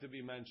deserve to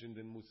be mentioned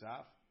in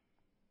Musaf?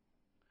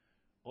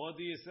 Or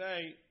do you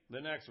say,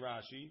 the next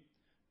Rashi,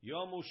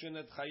 Yomu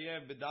shenet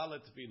chayev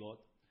b'dalet tefilot,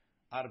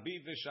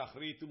 arbit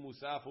v'shachrit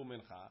u'musaf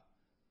u'mincha.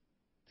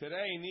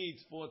 Today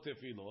needs 4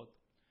 tefilot.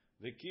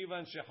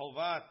 V'kivan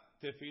shechovat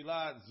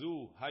tefillah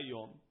zu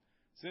hayom.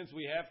 Since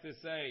we have to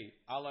say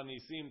Al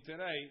Nisim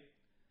today,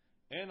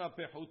 ena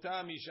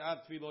pechuta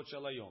mishat tefilot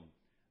shel hayom.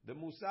 The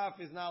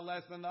Musaf is not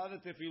less than the other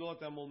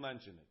tefillot, and we'll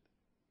mention it.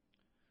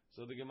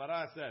 So the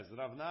Gemara says,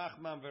 Rav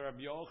Nachman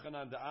veRabbi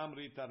Yochanan de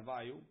Amri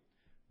Tarvayu,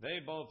 they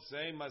both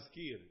say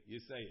Maskir, you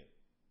say it.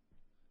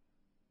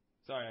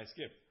 Sorry, I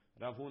skipped.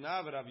 Rav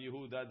Huna veRav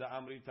Yehuda de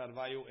Amri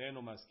Tarvayu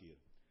eno Maskir.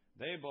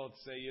 They both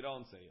say you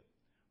don't say it.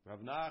 Rav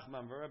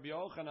Nachman veRabbi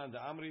Yochanan de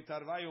Amri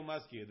Tarvayu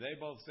Maskir. They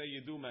both say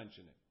you do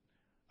mention it.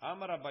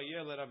 Amar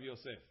Abaye le Rav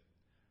Yosef.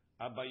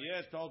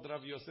 Abaye told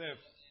Rav Yosef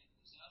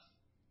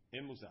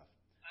in Musaf.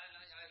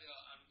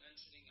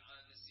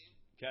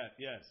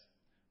 Yes.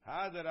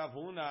 Had Rav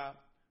Huna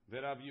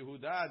veRav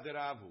Yehuda de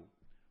Ravu.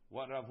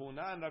 What Rav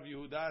Huna and Rav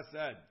Yehuda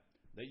said,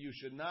 that you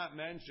should not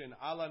mention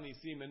Al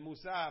Nisim in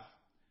Musaf,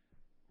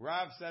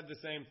 Rav said the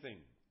same thing,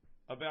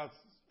 about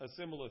a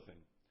similar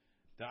thing.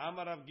 The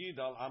Amar Rav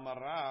Gidal, Amar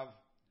Rav,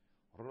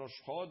 Rosh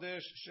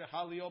Chodesh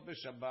shechalio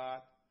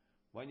b'Shabbat.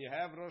 When you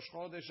have Rosh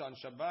Chodesh on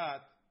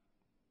Shabbat,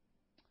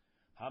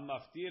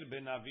 hamaftir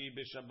benavi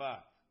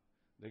b'Shabbat.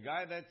 The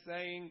guy that's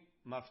saying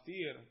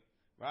maftir,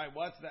 right?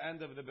 What's the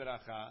end of the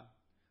beracha?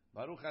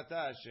 Baruch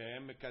atah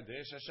Hashem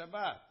mekadesh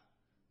haShabbat.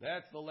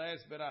 That's the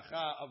last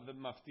beracha of the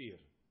maftir.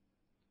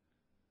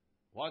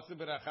 What's the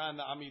beracha in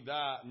the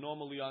Amidah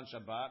normally on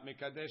Shabbat?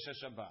 Mekadesh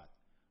haShabbat.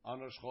 On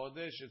Rosh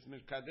Chodesh, it's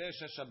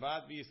mekadesh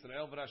haShabbat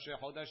v'Yisrael v'Rashei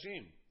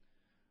Chodashim.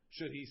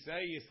 Should he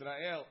say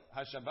Yisrael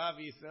haShabbat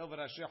v'Yisrael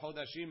v'Rashei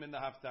Chodashim in the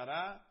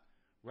Haftarah?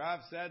 Rav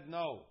said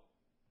no.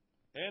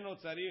 Eno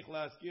tzarich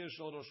la'askir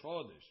shel Rosh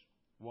Chodesh.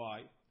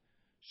 Why?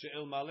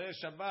 She'il maleh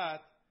Shabbat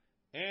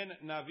en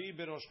navi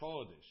b'Rosh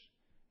Chodesh.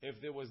 If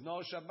there was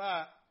no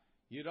Shabbat,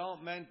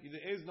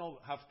 there is no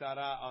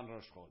Haftarah on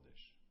Rosh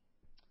Chodesh.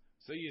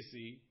 So you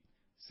see,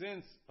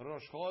 since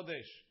Rosh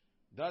Chodesh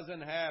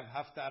doesn't have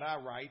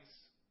Haftarah rights,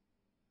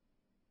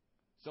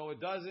 so it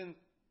doesn't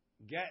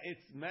get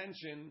its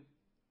mention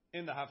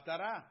in the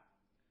Haftarah,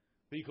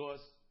 because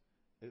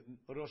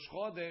Rosh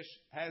Chodesh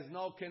has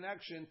no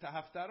connection to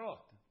Haftarot.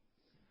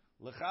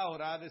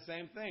 L'chaora, the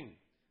same thing.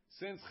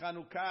 Since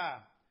Chanukah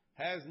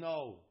has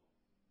no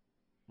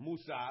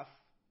Musaf,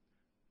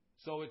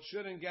 so it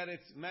shouldn't get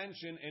its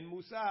mention in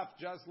Musaf,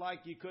 just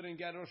like you couldn't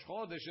get Rosh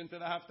Chodesh into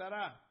the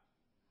Haftarah.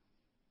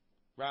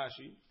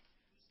 Rashi.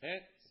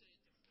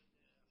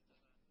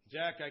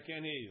 Jack, I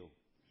can't hear you.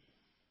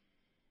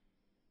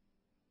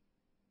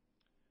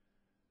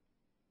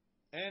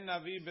 En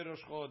Navi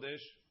b'Rosh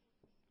Chodesh.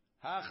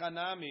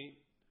 Hachanami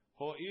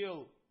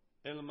ho'il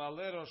el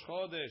maleh Rosh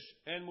Chodesh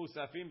en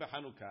musafim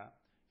b'Chanukah.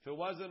 If it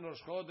wasn't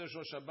Rosh Chodesh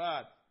or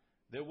Shabbat,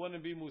 there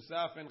wouldn't be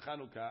musaf in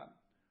Chanukah.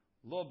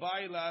 Lo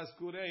ba'ila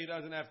askureh, he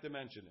doesn't have to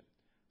mention it.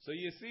 So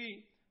you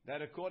see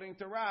that according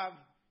to Rav,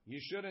 you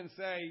shouldn't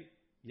say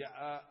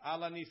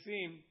ala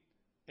nisim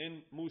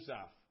in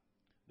musaf.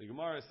 The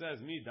Gemara says,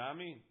 mi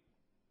dami,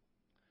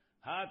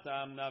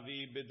 hatam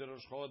navi bid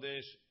Rosh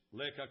Chodesh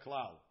leka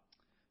klal.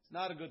 It's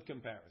not a good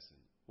comparison.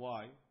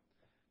 Why?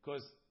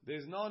 Because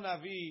there's no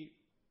navi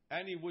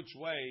any which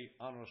way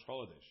on Rosh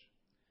Chodesh.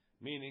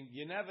 Meaning,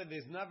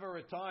 there's never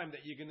a time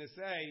that you're going to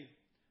say,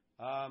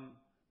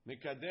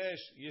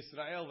 Mikadesh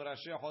Yisrael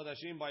v'Rashi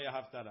Chodashim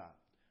b'Yahaftara.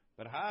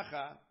 But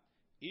hacha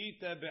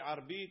ite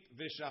be'arbit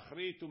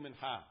v'shachrit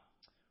u'mincha.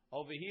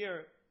 Over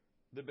here,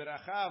 the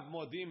beracha of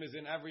Modim is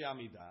in every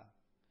Amidah,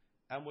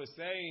 and we're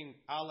saying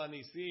Ala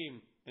Nisim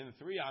in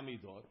 3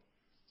 Amidot.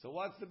 So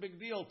what's the big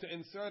deal to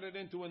insert it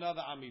into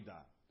another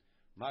Amidah?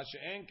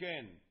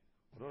 Masha'enken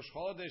Rosh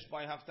Chodesh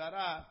by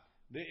Haftara.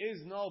 There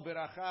is no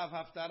beracha of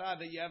Haftara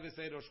that you ever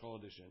say Rosh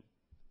Chodesh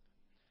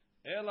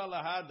in. Ela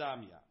laha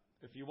damya.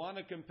 If you want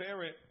to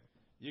compare it,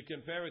 you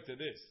compare it to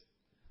this.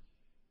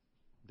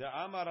 The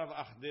Amar of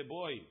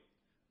Achdeboy,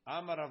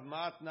 Amar of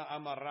Matna,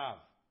 Amar Rav.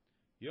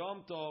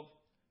 Yom Tov,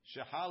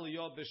 Shehal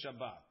Yod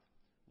b'Shabbat.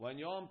 When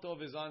Yom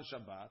Tov is on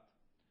Shabbat,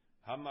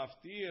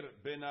 Hamaftir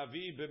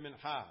benavi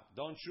b'mincha.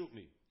 Don't shoot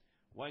me.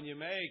 When you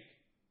make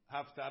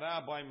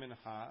Haftara by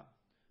Mincha,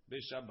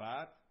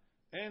 b'Shabbat,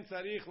 En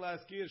tzarich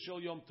la'askir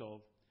shel Yom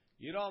Tov.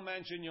 You don't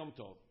mention Yom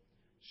Tov.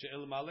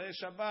 She'el maleh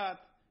Shabbat,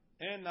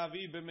 en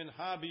navi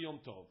b'mincha b'Yom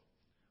Tov.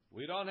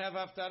 We don't have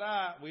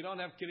Haftara, we don't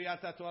have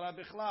Kiryat HaTorah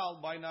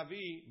Bichlal by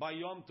Navi, by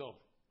Yom Tov.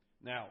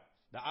 Now,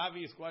 the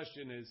obvious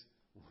question is,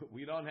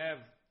 we don't have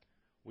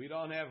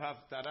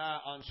Haftara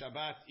on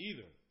Shabbat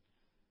either.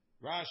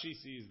 Rashi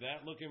sees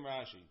that. Look in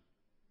Rashi.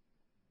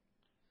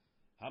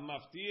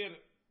 Hamaftir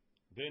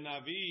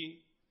benavi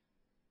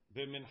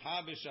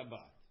b'mincha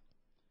b'Shabbat.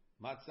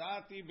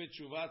 Matzati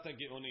b'tshuvat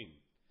ha'geonim.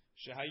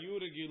 Shehayu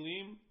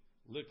regilim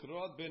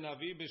likrot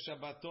benavi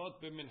b'Shabbatot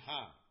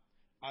b'mincha.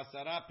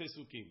 Asara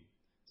pesukim.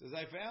 Says,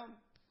 I found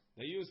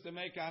they used to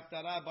make a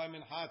Haftara by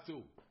Mincha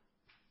too.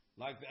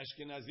 Like the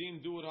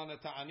Ashkenazim do it on a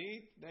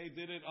Ta'anit, they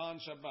did it on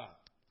Shabbat.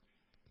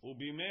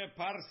 Ubimeh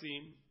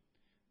Parsim,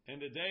 in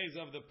the days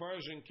of the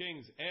Persian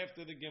kings,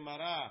 after the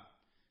Gemara,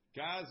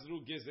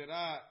 Gazru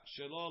Gezerah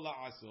Shelo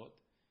La'asot,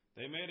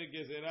 they made a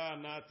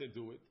Gezerah not to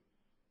do it.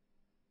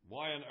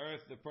 Why on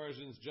earth the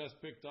Persians just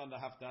picked on the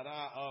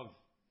Haftara of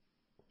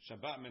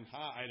Shabbat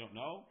Mincha, I don't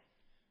know.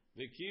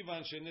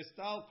 V'kivan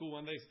shenistalku,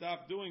 when they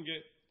stopped doing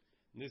it,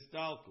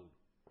 Nistalku.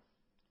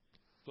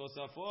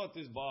 Tosafot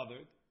is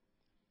bothered.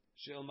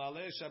 Shel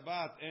maleh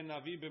Shabbat en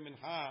navi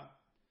b'mincha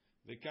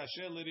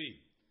v'kasher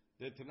l'ri.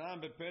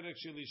 Detnan beperek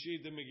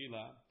shelishi de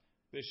Megillah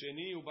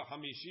b'sheni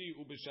u'b'chamishi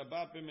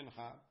u'b'Shabbat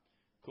b'mincha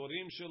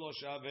korim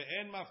shelosha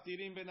ve'en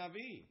maftirim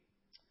b'navi.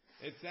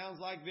 It sounds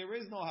like there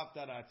is no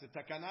Haftara. It's a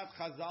takanat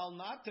Chazal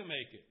not to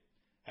make it.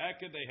 How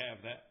could they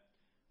have that?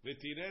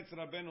 V'tiretz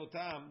Rabbeinu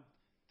Tam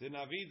the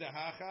navi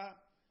dehacha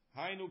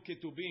hainu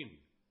ketubim.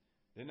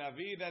 The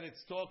Navi that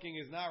it's talking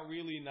is not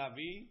really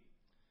Navi.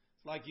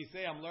 It's like you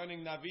say, I'm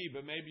learning Navi,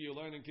 but maybe you're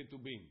learning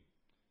Ketubim.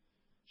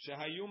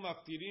 Shehayu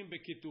maftirim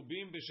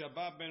beketubim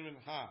b'Shabbat ben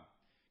Mincha.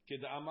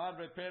 Ked'amar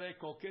beperek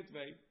kol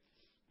ketvei.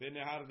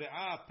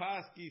 V'nehardea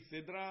paski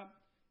sidra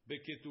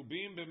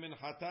beketubim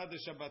b'minchata de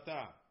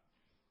Shabbata.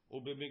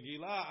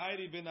 U'b'megillah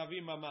ayri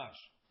b'Navi mamash.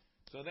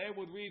 So they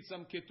would read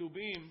some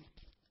Ketubim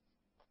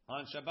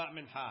on Shabbat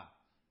Mincha.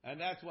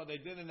 And that's what they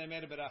did, and they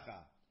made a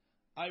beracha.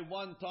 I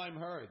one time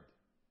heard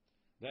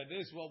that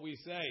this is what we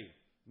say,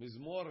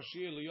 Mizmor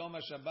Shir Yom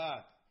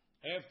HaShabbat,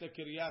 after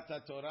Kiryat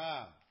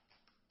HaTorah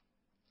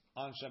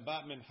on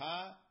Shabbat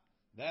Mincha,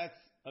 that's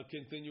a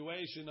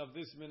continuation of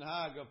this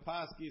minhag of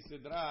Paski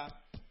Sidra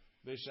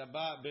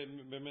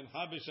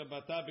b'Mincha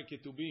b'Shabbata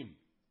b'Ketubim.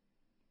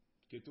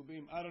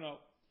 Ketubim, I don't know.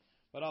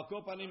 But Al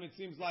Kopanim, it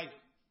seems like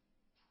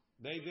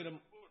they did a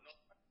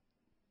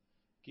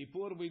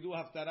Kippur, we do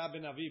Haftara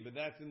b'Navi, but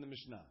that's in the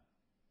Mishnah.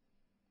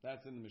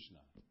 That's in the Mishnah.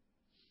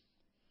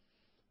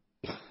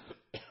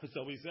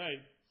 So we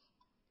say,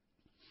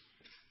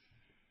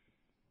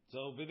 so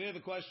over there the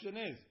question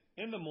is,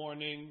 in the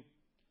morning,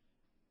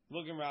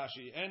 look in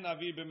Rashi, En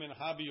Navi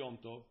b'mincha b'Yom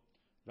Tov,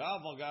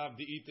 v'al v'gav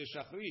di'ite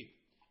shachrit.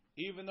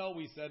 Even though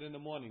we said in the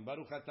morning,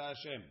 Baruch Atah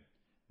Hashem,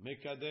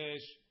 Mekadesh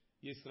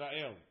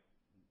Yisrael,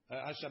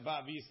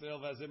 HaShabbat v'Yisrael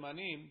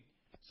v'Azemanim,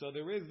 so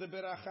there is the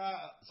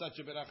beracha, such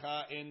a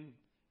beracha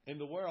in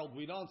the world.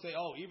 We don't say,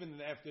 oh, even in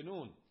the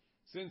afternoon,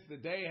 since the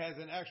day has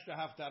an extra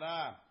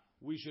haftarah,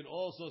 we should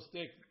also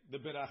stick the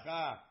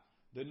beracha,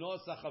 the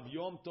nosach of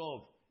Yom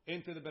Tov,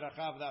 into the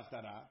beracha of the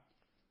haftarah.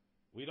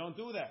 We don't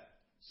do that.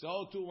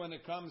 So too when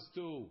it comes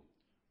to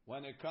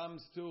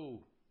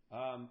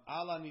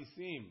Ala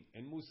Nisim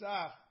in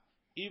Musaf,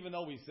 even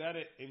though we said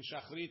it in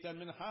Shachrit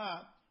and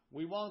Mincha,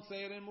 we won't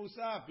say it in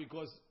Musaf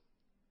because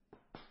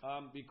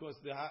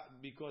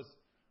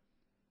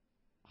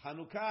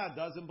Hanukkah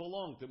doesn't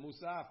belong to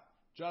Musaf.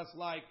 Just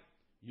like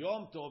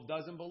Yom Tov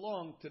doesn't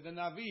belong to the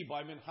Navi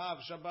by Mincha of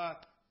Shabbat.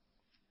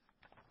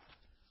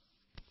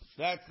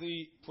 That's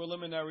the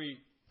preliminary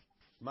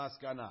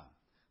maskana.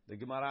 The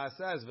Gemara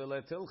says,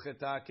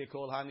 "V'letilcheta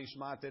kekol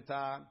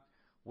hanishmateta."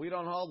 We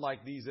don't hold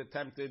like these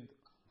attempted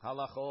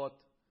halachot.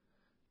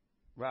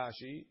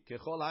 Rashi,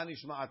 kekol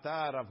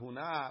hanishmata Rav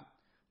Huna,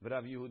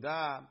 v'Rav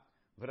Yehuda,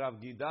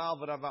 v'Rav Gidal,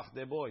 v'Rav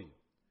Achdeboy.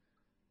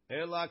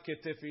 Ela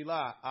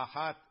ketefila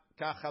ahat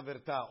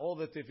kachaverta. All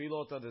the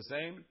tefilot are the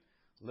same.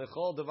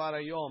 Lechol devar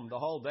hayom, the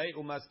whole day.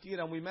 Umaskir,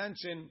 and we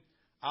mention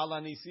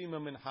ala nisim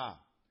mincha.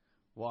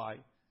 Why?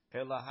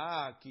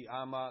 Elaha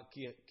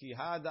ki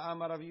ha da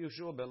amar Rav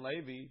Yeshua ben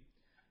Levi.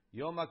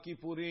 Yom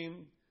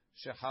Kippurim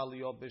shechal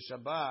yom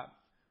b'Shabbat.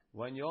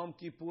 When Yom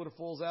Kippur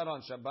falls out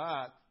on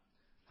Shabbat,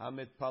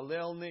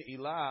 hamitpalel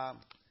ne'ilah,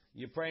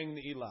 you're praying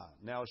ne'ilah.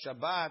 Now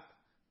Shabbat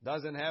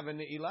doesn't have a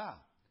ne'ilah.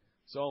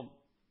 So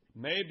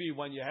maybe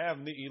when you have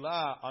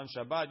ne'ilah on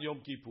Shabbat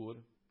Yom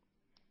Kippur,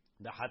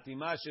 the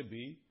hatima should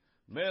be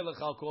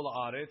Melech al kol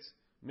haaretz,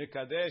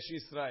 Mekadesh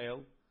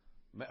Yisrael,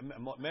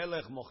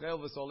 Melech mochel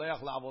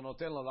v'soleach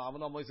la'avonoten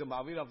la'avonon moisem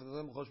ma'avir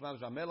afetem choshman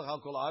Shabbat. Melech al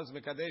kol haaretz,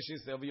 Mekadesh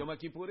Yisrael v'Yom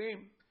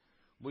Kippurim.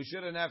 We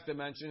shouldn't have to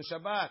mention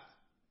Shabbat.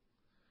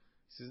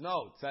 He says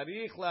no,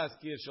 tzarich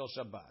laskir shel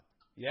Shabbat.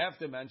 You have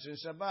to mention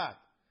Shabbat.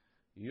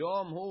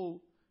 Yom hu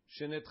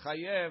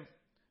shenitchayev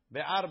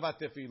be'arba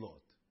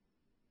tefilot.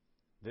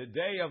 The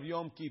day of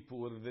Yom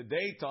Kippur, the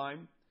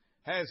daytime,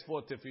 has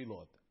 4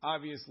 tefilot.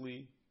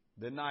 Obviously,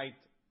 the night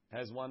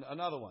has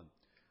another one.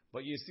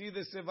 But you see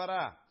the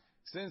Sivara.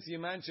 Since you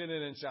mention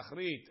it in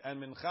Shachrit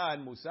and Mincha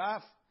and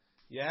Musaf,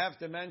 you have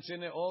to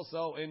mention it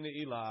also in the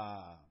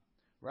Ilah.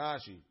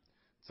 Rashi.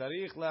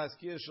 Tzarich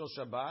laskir shel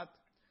Shabbat.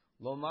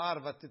 Lomar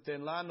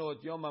vatiten lanu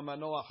et Yom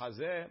HaManoach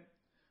hazeh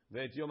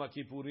ve'et Yom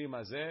HaKippurim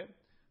hazeh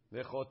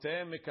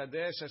ve'chotem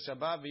mekadesh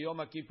HaShabbat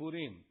ve'Yom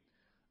HaKippurim.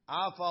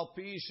 Af al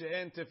pi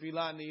she'en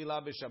tefillah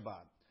ne'ilah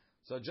b'Shabbat.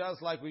 So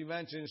just like we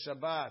mentioned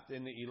Shabbat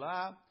in the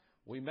Ilah,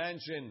 we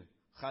mention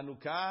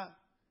Chanukah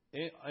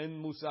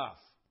in Musaf.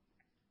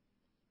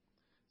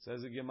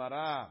 Says the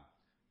Gemara,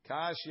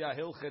 Kashya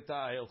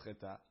hilcheta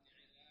hilcheta.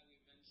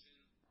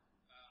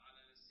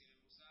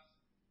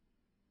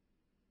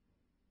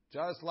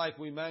 Just like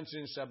we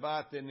mentioned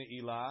Shabbat in the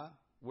Ilah,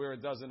 where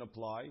it doesn't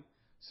apply,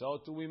 so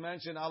too we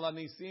mention Ala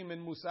Nisim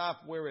in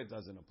Musaf, where it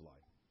doesn't apply.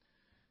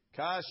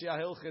 Kashya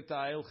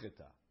hilcheta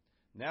hilcheta.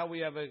 Now we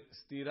have a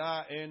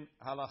stira in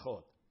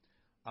halachot.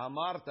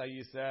 Amarta,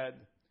 you said,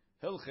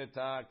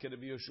 hilcheta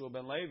k'Rabbi Yeshua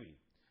ben Levi.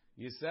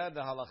 You said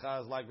the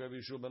halacha is like Rabbi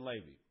Yeshua ben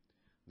Levi.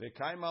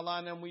 V'kaim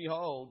alanim we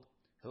hold,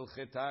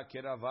 hilcheta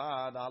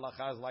k'Rava, the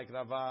halacha is like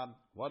Rava.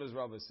 What does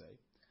Rava say?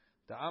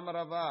 Ta'am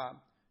Rava,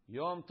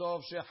 Yom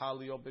Tov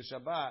shechal yom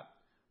b'Shabbat.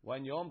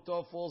 When Yom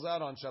Tov falls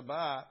out on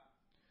Shabbat,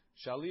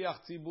 Shaliach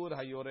Tzibur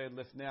hayored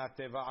lefnei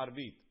ateva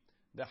arvit.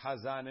 The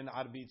Hazan in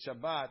Arbit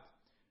Shabbat.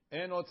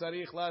 Eno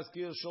tzarich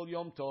laskir shel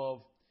Yom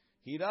Tov.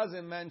 He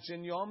doesn't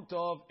mention Yom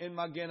Tov in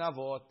Magen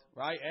Avot,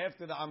 right?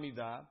 After the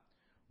Amidah,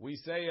 we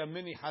say a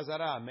mini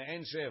Hazara,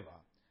 Me'en Sheva.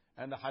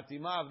 And the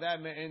Hatima of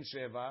that Me'en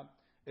Sheva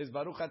is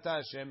Baruch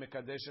Atah Hashem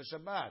Mekadesh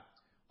HaShabbat.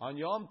 On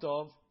Yom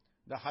Tov,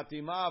 the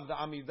Hatima of the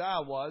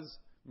Amidah was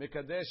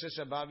Mekadesh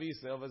HaShabbat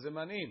V'Yisrael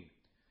V'Zemanim.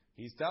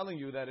 He's telling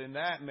you that in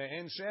that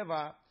Me'en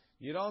Sheva,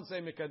 you don't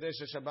say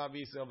Mekadesh HaShabbat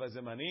V'Yisrael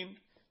V'Zemanim,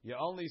 you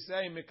only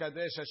say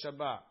Mekadesh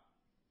HaShabbat.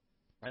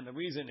 And the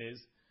reason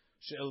is,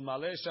 She'il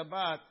Maleh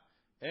Shabbat,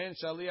 En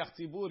Shaliach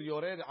Tzibur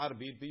Yored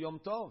Arbit B'Yom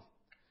Tov.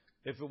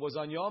 If it was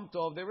on Yom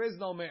Tov, there is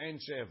no Me'en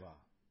Sheva.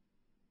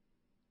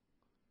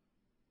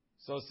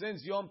 So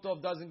since Yom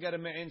Tov doesn't get a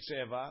Me'en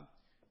Sheva,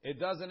 it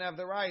doesn't have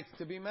the right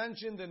to be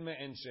mentioned in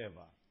Me'en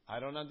Sheva. I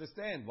don't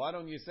understand. Why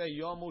don't you say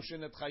Yom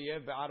Shenet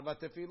Chayev Be'arba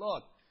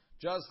Tefilot?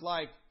 Just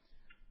like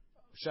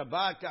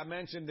Shabbat got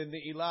mentioned in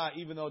the Ilah,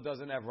 even though it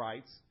doesn't have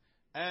rights,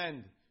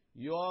 and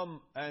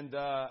Yom and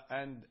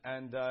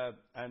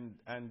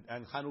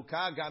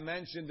Chanukah got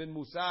mentioned in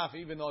Musaf,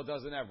 even though it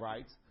doesn't have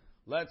rights.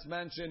 Let's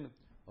mention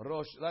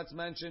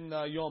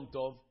Yom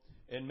Tov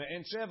in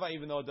Me'en Sheva,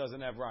 even though it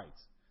doesn't have rights.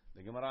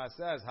 The Gemara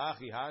says,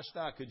 Hachi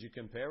Hashta, could you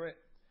compare it?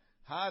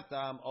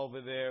 Hatam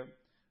over there,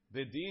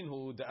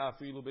 B'dinhu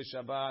da'afilu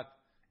b'Shabbat,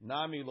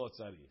 Nami lo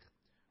tzarich.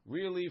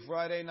 Really,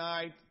 Friday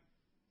night,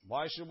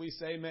 why should we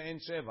say Me'en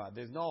Sheva?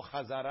 There's no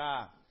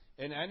Chazara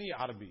in any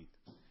Arbit.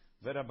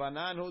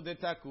 V'Rabanan hu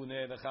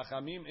detakune, the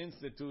Chachamim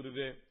instituted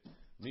it,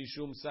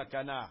 Mishum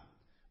Sakana.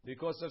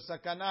 Because of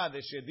Sakana, the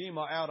Shedim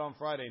are out on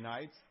Friday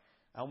nights,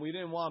 and we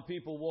didn't want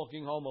people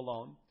walking home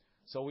alone.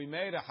 So we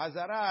made a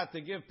Hazara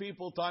to give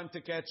people time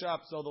to catch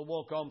up so they'll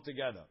walk home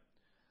together.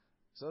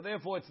 So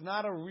therefore, it's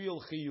not a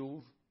real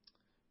Chiyuv,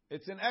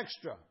 it's an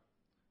extra.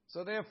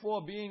 So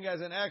therefore, being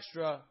as an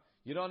extra,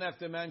 you don't have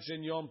to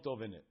mention Yom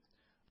Tov in it.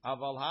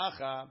 Aval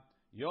hacha,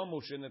 Yom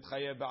Shenet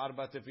Chayev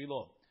Be'arba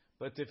Tefilot.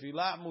 But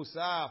Tefilat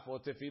Musaf or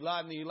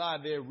Tefilat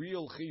Nilah, they're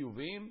real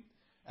Chiyuvim.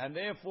 And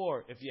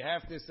therefore, if you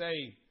have to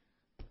say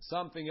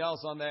something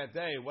else on that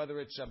day, whether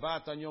it's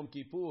Shabbat on Yom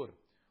Kippur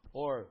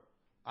or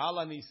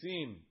Ala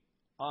Nisim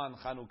on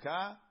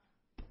Chanukah,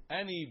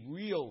 any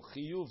real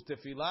chiyuv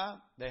tefillah,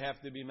 they have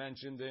to be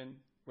mentioned in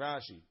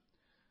Rashi.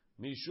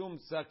 Mishum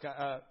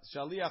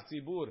shaliach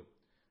tzibur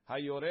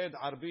hayored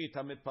arbit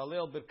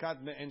hamitpalel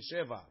birkat me'en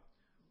sheva.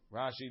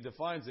 Rashi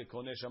defines it,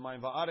 koneh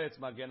shamayim va'aretz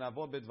magen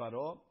avo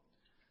bedvaro.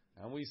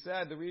 And we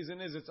said the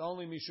reason is it's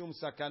only mishum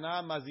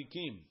sakana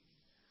mazikim.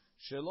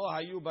 Shelo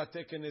hayu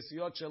bate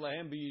kenesiot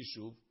shelahem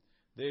b'yishuv.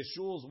 Their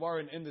shuls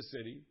weren't in the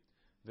city.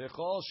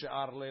 V'chol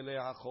she'ar leilei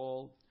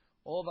hachol.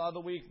 All the other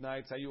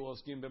weeknights hayu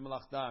oskim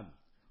b'melachtan.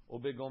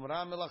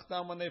 Ubegomra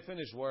melachtam, when they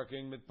finish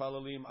working,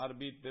 mitpalalim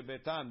arbit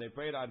bebetan. They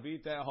prayed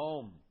arbit at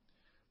home.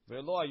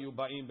 Velo ayu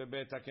ba'im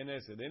bebet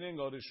haKnesset. They didn't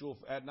go to shul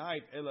at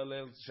night. Ela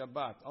leil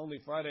Shabbat. Only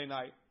Friday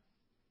night.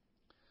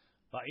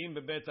 Ba'im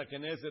bebet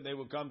haKnesset. They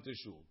would come to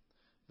shul.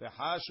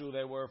 V'hashu.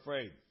 They were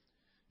afraid.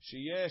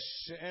 Sheyesh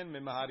she'en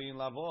memaharin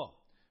lavo.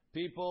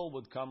 People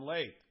would come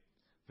late.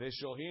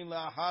 V'shohin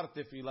la'achar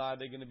tefillah.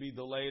 They're going to be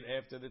delayed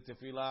after the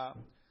tefillah.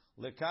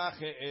 Lekach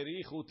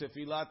erichu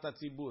tefilat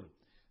hatzibur.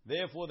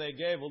 Therefore, they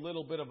gave a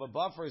little bit of a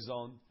buffer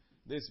zone,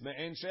 this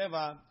Me'en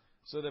Sheva,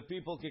 so that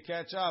people could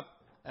catch up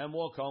and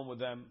walk home with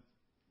them.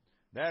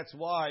 That's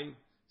why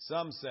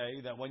some say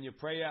that when you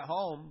pray at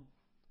home,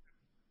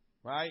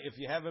 right, if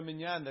you have a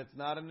minyan that's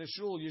not in the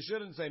shul, you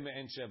shouldn't say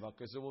Me'en Sheva,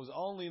 because it was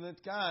only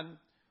Nitkan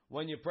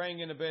when you're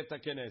praying in a Beit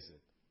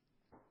HaKnesset.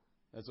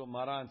 That's what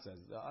Maran says.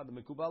 The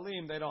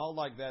Mekubalim, they don't hold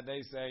like that.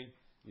 They say,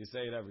 you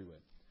say it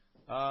everywhere.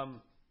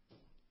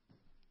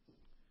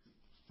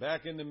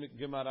 Back in the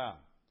Gemara.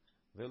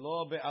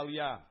 Velo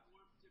be'aliyah.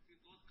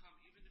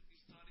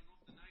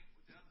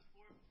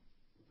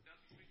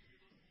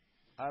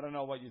 I don't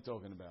know what you're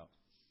talking about.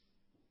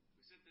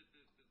 We said that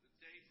the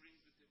day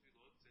brings the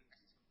tefillot, and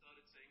since we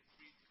started saying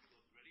 3 tefillot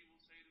already,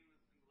 we'll say it in the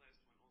last one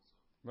also.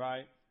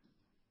 Right.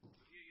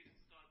 But here you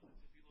didn't start the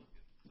tefillot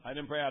yet. I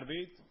didn't pray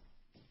Arbit?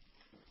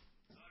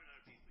 Started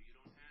Arbit, but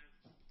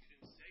you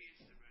didn't say it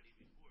already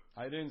before.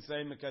 I didn't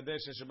say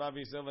Mekadesh Shabbat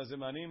Yisrael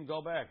Zimanim.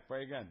 Go back.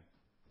 Pray again.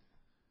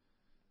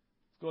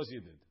 Of course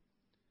you did.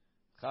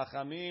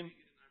 Chachamim,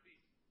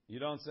 you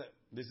don't say,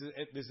 this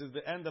is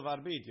the end of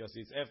Arbit,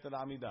 Yossi. It's after the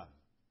Amidah.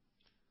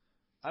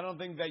 I don't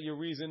think that your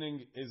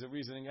reasoning is a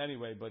reasoning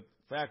anyway, but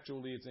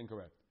factually it's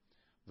incorrect.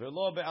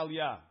 Velo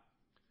be'aliyah.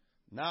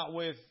 Not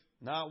with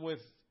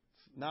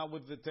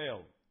the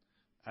tail.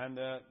 And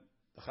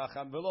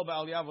Chacham, velo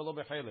be'aliyah, velo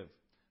be'chelev.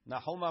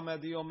 Nahum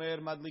Amadi Omer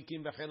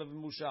madlikim be'chelev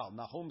mushal.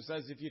 Nahum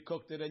says if you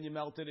cooked it and you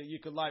melted it, you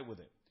could light with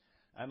it.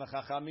 And the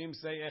Chachamim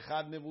say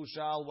echad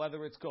mevushal,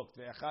 whether it's cooked.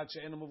 Echad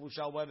she'en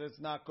mevushal, whether it's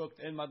not cooked,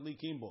 en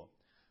madlikim bo.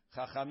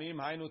 Chachamim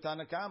hainu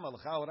tanakama.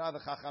 L'chaora the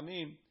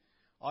Chachamim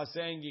are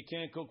saying you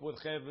can't cook with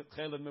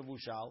chelev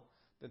mevushal.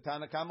 The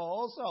Tanakama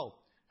also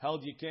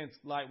held you can't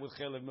light with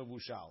chelev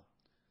mevushal.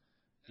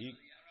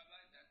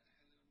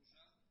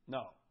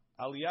 No,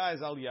 aliyah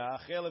is aliyah,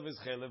 chelev is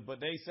chelev,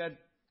 but they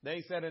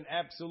said an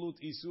absolute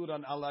isur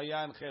on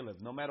aliyah and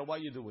chelev, no matter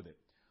what you do with it.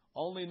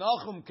 Only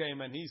Nachum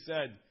came and he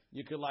said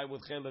you can light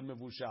with chelev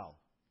mevushal.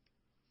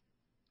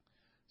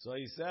 So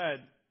he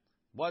said,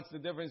 what's the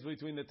difference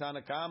between the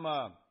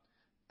Tanakama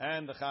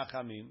and the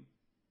Chachamim?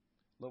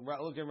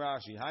 Look in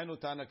Rashi. Hainu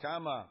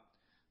Tanakama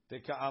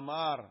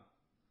te'amar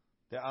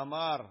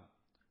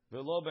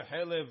velo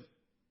bechelev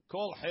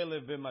kol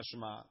chelev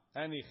b'mashma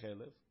any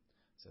chelev.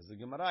 Says the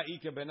Gemara,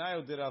 Ike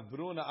benayu de Rav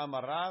Bruna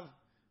amarav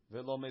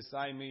velo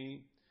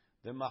mesaimi.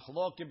 The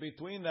machloket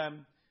between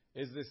them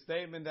is the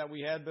statement that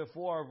we had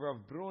before of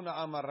Rav Bruna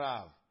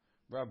amarav.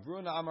 Rav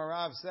Bruna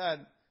amarav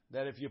said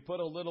that if you put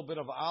a little bit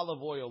of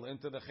olive oil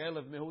into the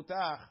chelev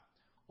mehutach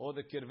or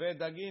the kirvei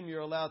dagim, you're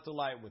allowed to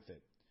light with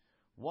it.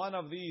 One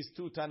of these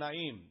two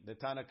Tanaim, the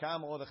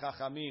Tanakam or the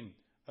Chachamim,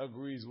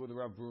 agrees with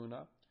Rav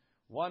Bruna.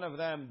 One of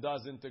them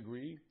doesn't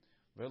agree.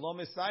 Velo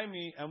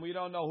mesaimi, and we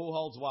don't know who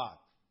holds what.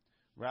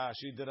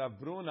 Rashi, the Rav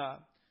Bruna,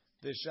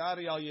 the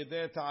Shari al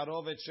Yedeh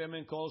Ta'arovet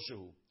Shemen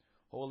Kolshu,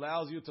 who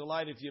allows you to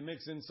light if you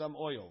mix in some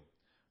oil.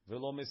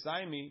 Velo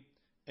mesaimi,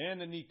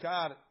 and a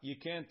nikar, you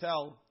can't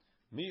tell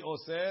mi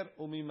oser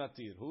u mi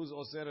matir. Who's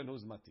oser and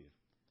who's matir?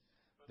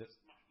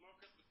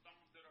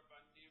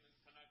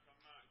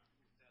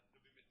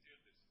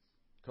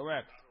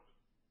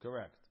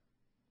 Correct.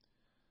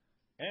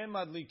 En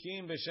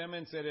madlikim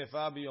b'shemen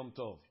tzerefa b'yom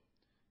tov.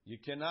 You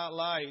cannot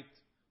light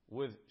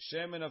with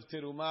shemen of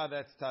teruma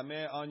that's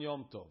tameh on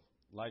Yom Tov,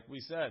 like we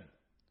said.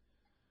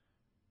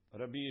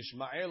 Rabbi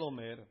Yishmael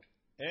Omer,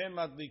 en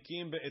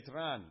madlikim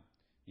be'itran.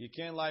 You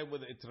can't light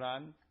with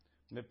itran.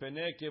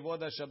 Mepeneh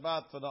kevod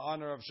Shabbat, for the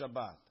honor of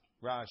Shabbat.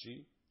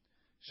 Rashi,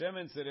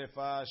 shemen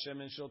tzerefa,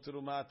 shemen shel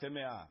teruma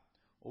temea.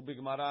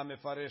 Ubigmara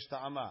mefaresh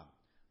ta'ama.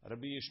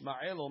 Rabbi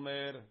Yishmael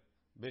Omer,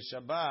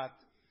 B'Shabbat,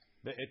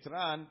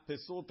 Be'etran,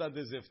 Pesulta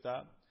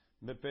Dezifta,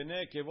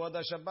 Mepene Kevod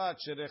HaShabbat,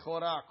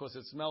 Sherechora, because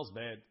it smells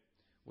bad.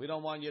 We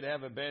don't want you to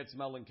have a bad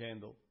smelling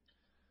candle.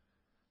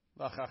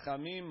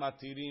 V'chachamim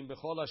matirim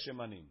b'chol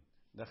hashemanim.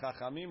 The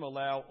Chachamim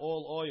allow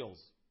all oils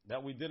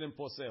that we didn't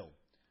posel.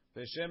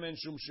 B'shemen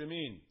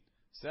shumshemin,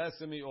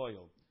 sesame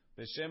oil.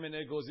 B'shemen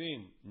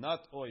egozim,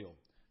 nut oil.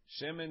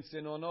 Shemen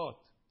sinonot,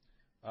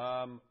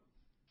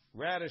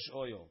 radish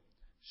oil.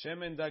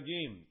 Shemen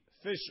dagim,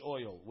 fish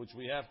oil, which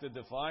we have to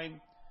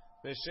define.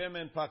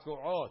 Shemen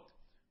pakuot.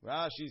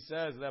 Rashi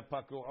says that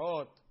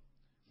pakuot,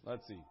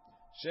 let's see.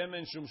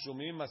 Shemen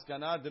shumshumim,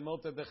 maskana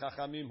demota de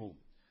chachamim hu.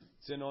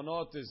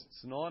 Tzinonot is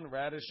tznon,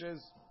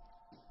 radishes.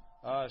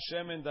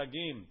 Shemen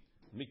dagim,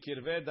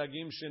 mikirve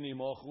dagim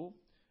shenimochu.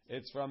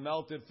 It's from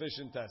melted fish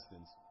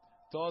intestines.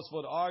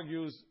 Tosfot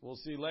argues, we'll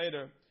see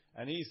later,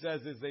 and he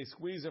says is they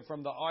squeeze it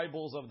from the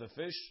eyeballs of the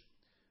fish.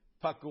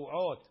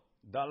 Pakuot,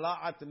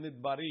 dala'at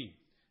midbari,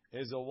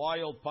 is a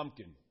wild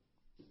pumpkin.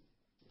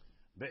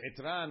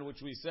 Be'itran,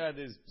 which we said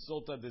is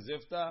sulta de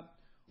zifta.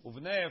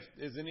 Uvneft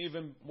is an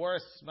even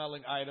worse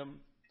smelling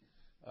item.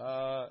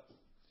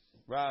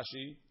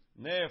 Rashi,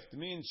 neft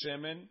means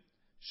shemen,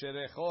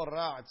 sherecho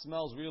ra, it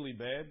smells really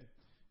bad.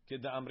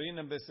 Kida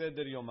amrinam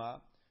beseder yoma,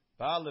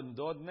 ba'alim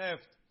dod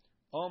neft,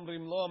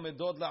 omrim lo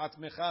medod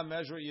la'atmecha,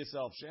 measure it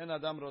yourself. She'en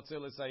adam rotze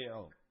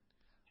l'saye'o.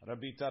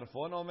 Rabbi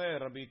Tarfon omer,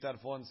 Rabbi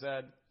Tarfon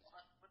said,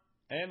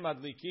 en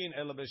madlikin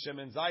ela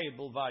b'shemen zayid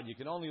bulvad. You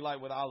can only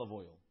light with olive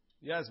oil.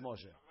 Yes,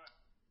 Moshe.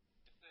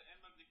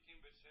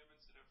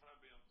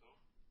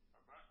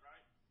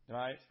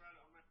 Right.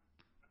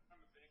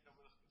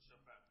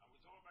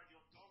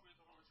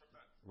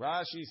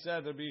 Rashi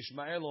said Rabbi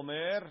Ishmael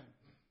Omer.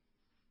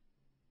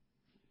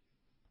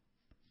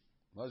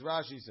 What does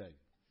Rashi say?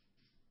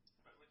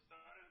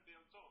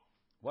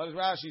 What does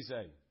Rashi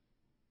say?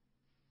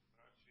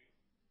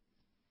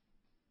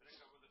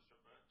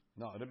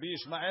 No, Rabbi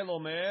Ishmael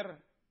Omer,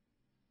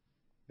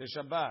 the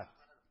Shabbat.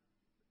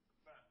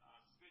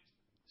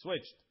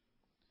 Switched.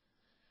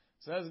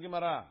 Says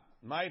Gemara,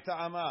 Mai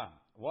ta'ama.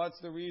 What's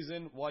the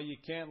reason why you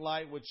can't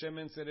light with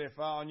shemen serefa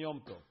on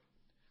Yom Tov?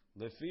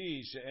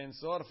 Lefi she'en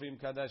sorfim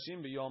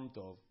kadashim b'Yom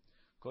Tov.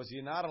 Because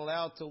you're not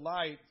allowed to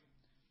light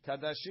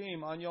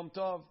kadashim on Yom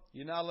Tov.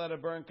 You're not allowed to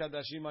burn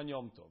kadashim on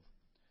Yom Tov.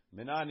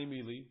 Menani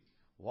mili.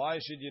 Why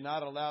should you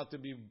not allowed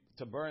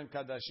to burn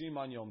kadashim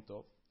on Yom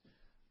Tov?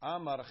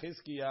 Amar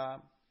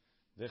Chizkiya,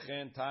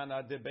 v'chen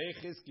tana debei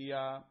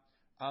Chizkiya,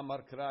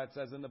 Amar Kra, it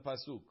says in the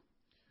pasuk,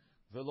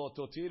 v'lo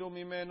totiru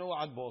mimenu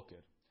ad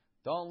boker.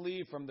 Don't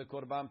leave from the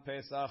Korban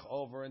Pesach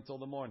over until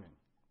the morning.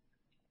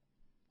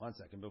 1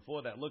 second.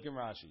 Before that, look in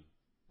Rashi.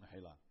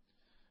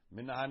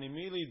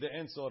 Minahanimili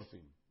de'en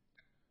sorfim.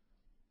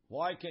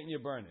 Why can't you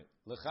burn it?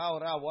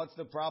 L'chaora, what's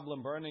the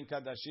problem burning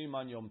kadashim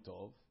on Yom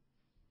Tov?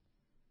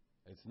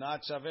 It's not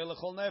shaveh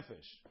l'chol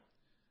nefesh.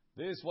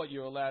 This, what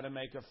you're allowed to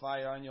make a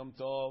fire on Yom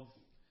Tov,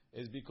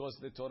 is because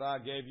the Torah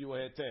gave you a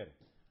heter.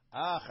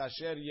 Ach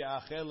asher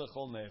ye'achel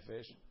l'chol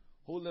nefesh,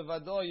 hu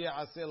levado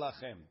ye'aseh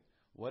lachem.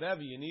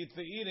 Whatever you need for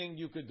eating,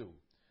 you could do.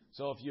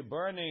 So if you're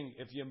burning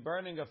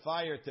a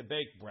fire to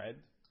bake bread,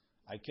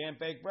 I can't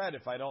bake bread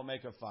if I don't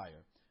make a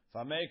fire. If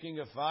I'm making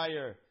a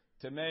fire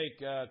to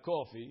make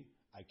coffee,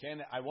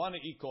 I want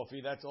to eat coffee.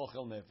 That's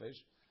ochel nefesh.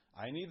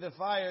 I need the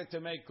fire to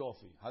make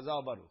coffee.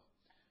 Hazal baruch.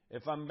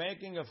 If I'm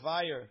making a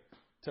fire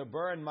to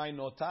burn my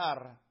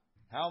notar,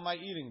 how am I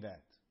eating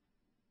that?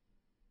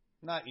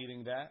 Not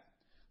eating that.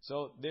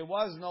 So there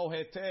was no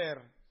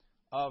heter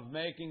of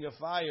making a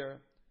fire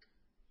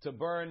to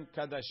burn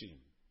kadashim.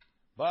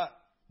 But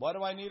what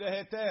do I need a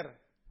heter?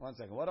 1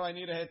 second. What do I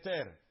need a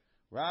heter?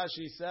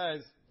 Rashi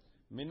says,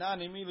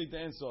 Minani mili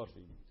te'en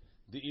sorfim.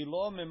 The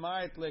ilo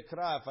memayit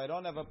lekra, if I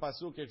don't have a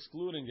pasuk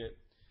excluding it,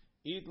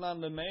 itlan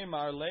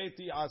lemeimar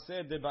leiti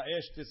aseh de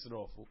ba'esh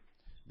tisrofu.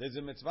 There's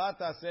a mitzvah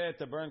ta'aseh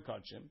to burn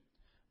kachim.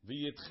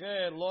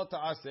 V'yitche lo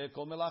ta'aseh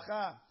kol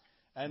melacha.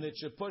 And it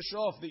should push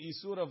off the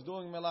isur of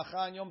doing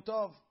melacha in Yom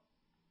Tov.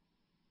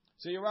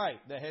 So you're right.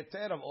 The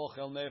heter of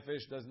ochel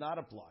nefesh does not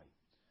apply.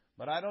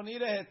 But I don't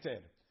need a heter.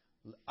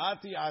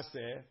 Ati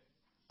aseh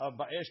of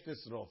ba'esh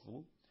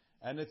tisrofu,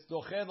 and it's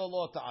doche the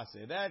lo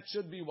ta'aseh. That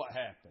should be what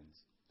happens.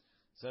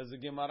 Says the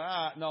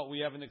Gemara. No, we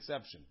have an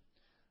exception.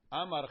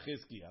 Amar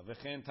Chizkiya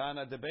v'chen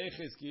tana debei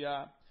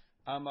Chizkiya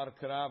Amar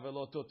Kra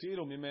v'lo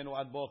totiru mimenu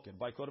ad boker.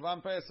 By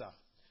Korban Pesach,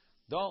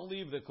 don't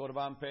leave the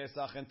Korban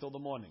Pesach until the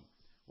morning.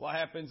 What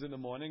happens in the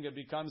morning? It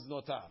becomes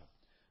notar.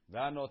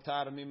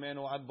 V'anotar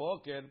mimenu ad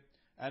boker,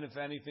 and if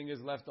anything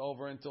is left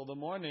over until the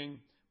morning,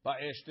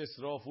 ba'esh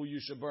tisrofu, you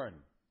should burn.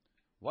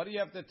 What do you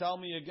have to tell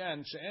me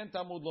again? She'en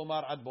tamud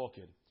lomar ad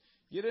boker.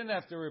 You didn't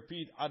have to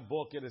repeat ad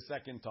boker a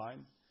second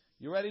time.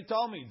 You already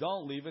told me,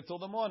 don't leave it till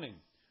the morning.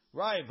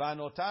 Right,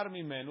 va'anotar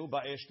mimenu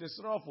ba'esh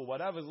tisrofu.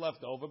 Whatever's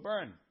left over,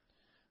 burn.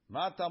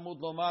 Ma tamud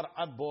lomar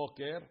ad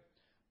boker,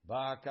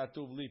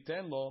 ba'akatuv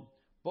liten lo,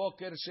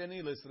 boker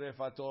sheni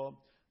l'srefato.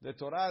 The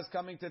Torah is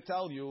coming to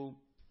tell you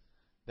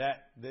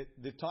that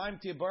the time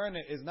to burn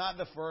it is not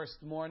the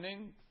first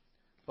morning,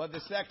 but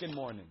the second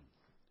morning.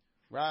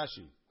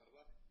 Rashi.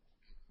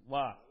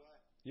 What?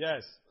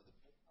 Yes.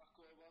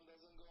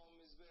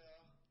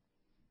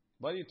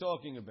 What are you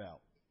talking about?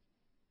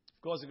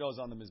 Of course it goes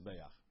on the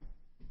Mizbeach.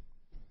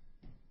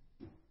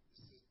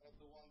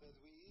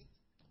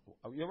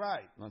 Oh, you're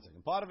right. 1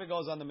 second. Part of it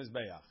goes on the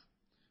Mizbeach.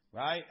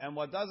 Right? And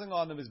what doesn't go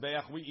on the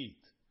Mizbeach, we eat.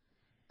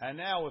 And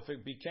now if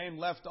it became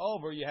left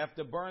over, you have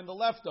to burn the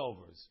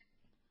leftovers.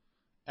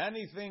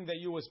 Anything that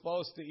you were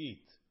supposed to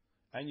eat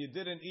and you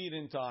didn't eat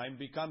in time,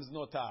 becomes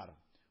notar.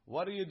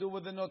 What do you do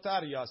with the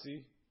notar,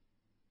 Yossi?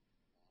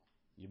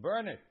 You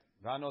burn it.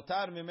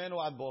 Vanotar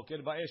mimenu ad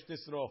boker ba'esh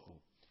tisrofu.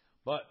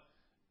 But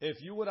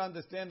if you would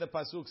understand the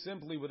pasuk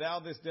simply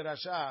without this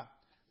dirasha,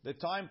 the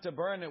time to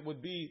burn it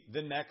would be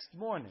the next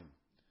morning.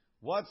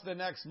 What's the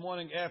next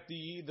morning after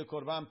you eat the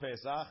korban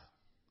Pesach?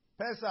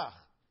 Pesach,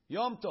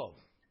 Yom Tov.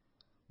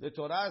 The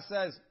Torah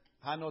says,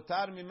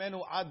 Hanotar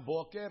mimenu ad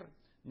boker,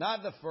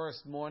 not the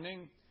first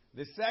morning,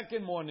 the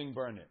second morning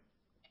burn it.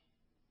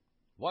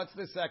 What's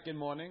the second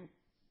morning?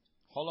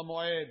 Chol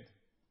HaMoed.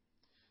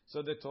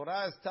 So the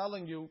Torah is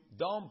telling you,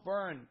 don't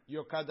burn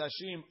your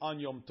Kadashim on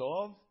Yom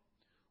Tov,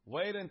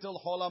 wait until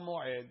Chol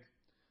HaMoed.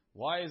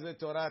 Why is the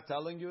Torah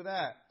telling you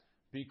that?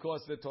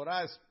 Because the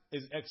Torah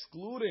is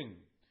excluding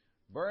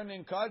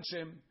burning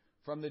Kadshim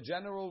from the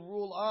general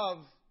rule of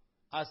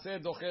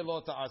Aseh Doche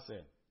Lo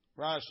Ta'aseh.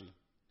 Rashi.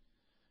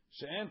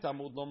 She'en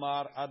Tamud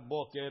Lomar Ad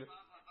Boker.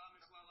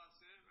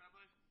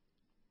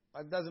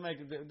 It doesn't make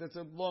it. That's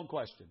a long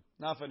question.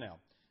 Not for now.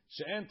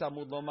 She'en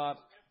Tamud Lomar.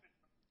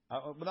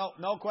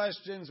 No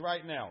questions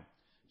right now.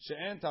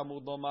 She'en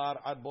Tamud Lomar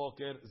Ad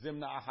Boker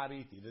Zimna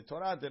Ahariti. The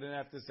Torah didn't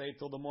have to say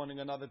till the morning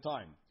another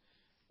time.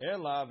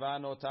 Ela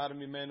vanotar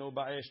mimenu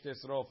ba'esh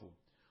tesrofu.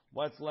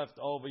 What's left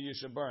over you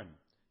should burn.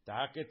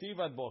 Ta'aketiv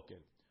ad boker.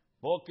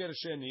 Boker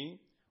sheni.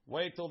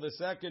 Wait till the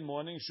second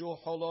morning. Shu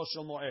holo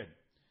shel moed.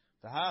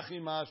 Tahachi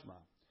mashma.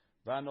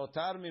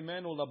 Vanotar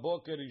mimenu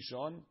laboker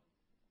rishon.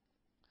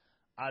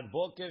 Ad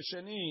boker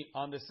sheni.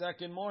 On the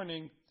second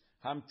morning.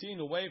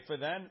 Hamtinu. Wait for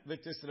them.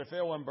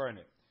 V'tisrefeu and burn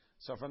it.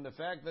 So from the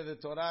fact that the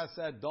Torah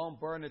said don't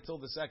burn it till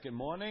the second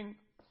morning,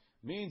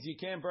 means you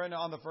can't burn it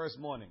on the first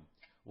morning.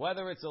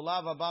 Whether it's a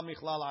lav haba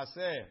michlal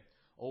aseh,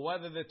 or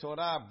whether the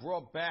Torah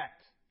brought back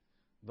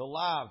the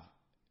lav,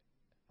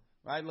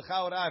 right?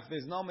 L'chaura, if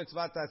there's no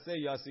mitzvah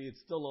taseh, Yossi, it's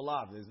still a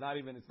lav. It's not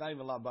even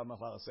lav haba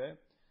michlal aseh.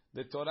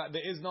 The Torah,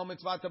 there is no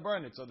mitzvah to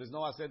burn it, so there's no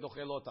aseh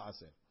doche lo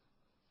ta'aseh.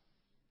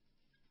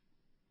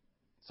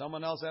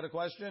 Someone else had a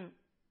question?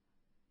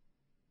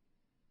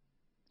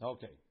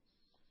 Okay.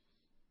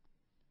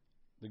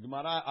 The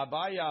Gemara,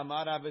 Abaya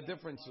Amar have a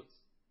difference.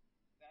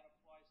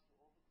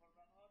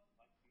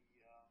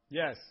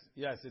 Yes,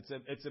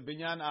 it's a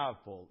binyan av,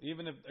 Paul.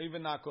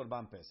 Even not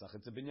korban pesach,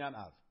 it's a binyan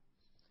av.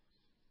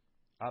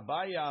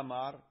 Abaya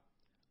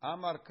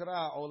Amar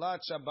kra olat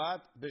Shabbat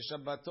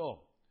b'Shabbato,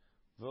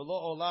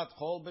 v'lo olat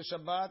chol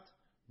b'Shabbat,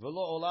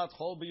 v'lo olat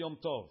chol b'Yom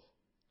Tov.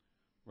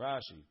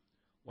 Rashi,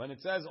 when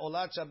it says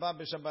olat Shabbat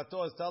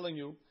b'Shabbato, it's telling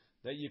you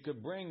that you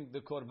could bring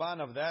the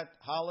korban of that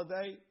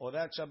holiday or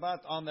that Shabbat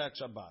on that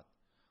Shabbat.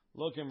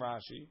 Look in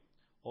Rashi,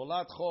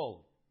 olat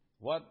chol.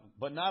 What?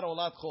 But not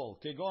olat chol.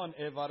 Kegon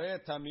evare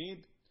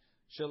tamid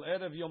shel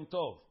erev yom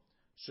tov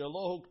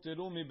shelo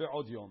hukteru mi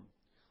be'od yom.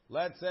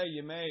 Let's say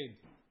you made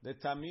the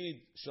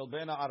tamid shel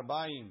ben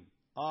ha'arbaim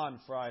on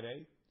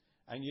Friday,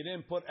 and you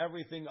didn't put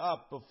everything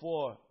up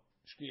before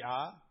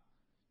shki'ah.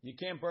 You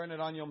can't burn it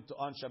on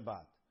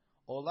Shabbat.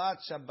 Olat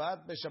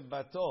Shabbat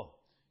beShabbato.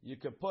 You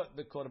could put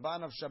the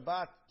korban of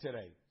Shabbat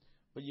today,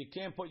 but you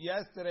can't put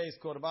yesterday's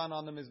korban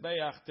on the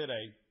mizbeach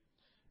today.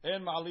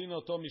 En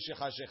ma'alino to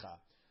mishechashecha.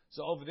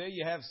 So over there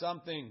you have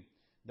something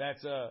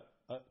that's a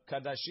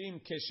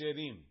kadashim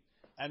kesherim,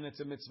 and it's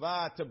a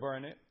mitzvah to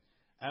burn it.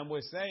 And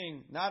we're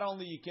saying not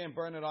only you can't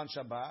burn it on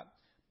Shabbat,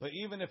 but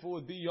even if it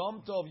would be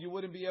Yom Tov, you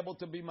wouldn't be able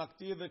to be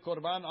maktir the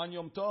korban on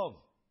Yom Tov.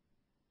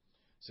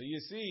 So you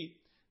see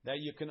that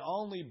you can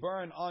only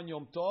burn on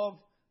Yom Tov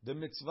the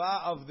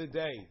mitzvah of the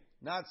day,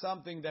 not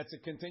something that's a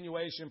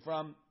continuation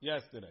from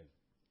yesterday.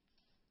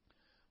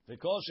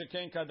 V'kol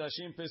sheken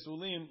kadashim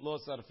pesulim lo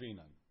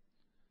sarfinan.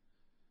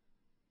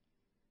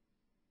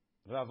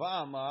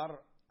 Rava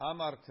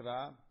Amar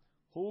Kra,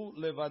 Hu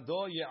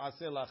levado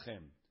ye'aseh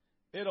lachem.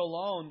 It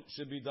alone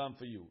should be done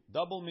for you.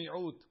 Double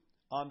mi'ut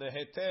on the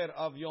heter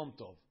of Yom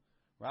Tov.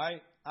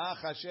 Right?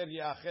 Ach asher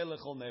ye'achel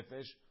lechol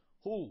nefesh.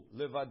 Hu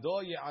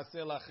levado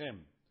ye'aseh lachem.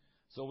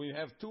 So we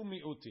have two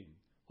mi'utim.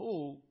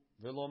 Hu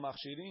velo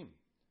machshirim.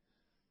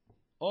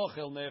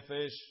 Ochel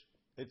nefesh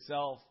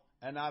itself,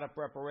 and not a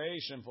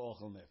preparation for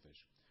ochel nefesh.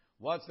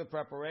 What's the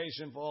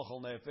preparation for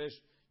ochel nefesh?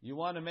 You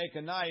want to make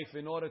a knife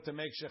in order to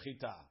make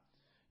shechita.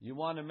 You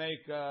want to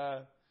make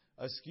a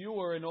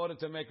skewer in order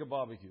to make a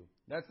barbecue.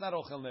 That's not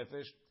ochel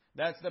nefesh.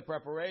 That's the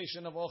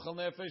preparation of ochel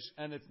nefesh,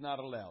 and it's not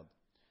allowed.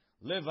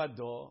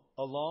 Levado,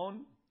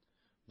 alone,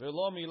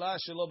 velo milah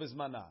shelo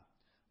bizmana.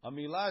 A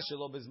milah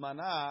shelo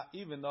bizmana,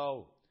 even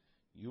though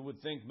you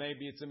would think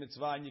maybe it's a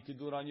mitzvah and you could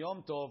do it on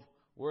Yom Tov,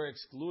 we're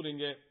excluding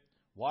it.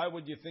 Why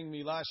would you think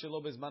milah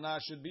shelo bizmana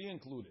should be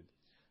included?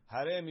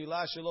 Hare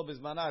milah shelo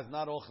bizmana is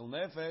not ochel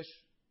nefesh.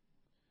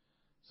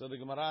 So the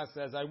Gemara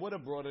says, I would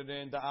have brought it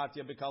in the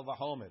Atya b'Kal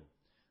Vachomer.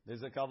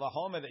 There's a Kal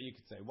Vachomer that you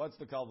could say. What's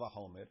the Kal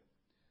Vachomer?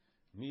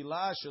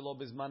 Milah shelo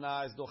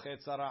bizmana is doche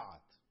tzara'at.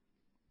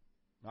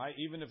 Right?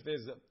 Even if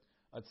there's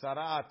a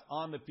tzara'at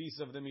on the piece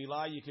of the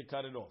milah, you could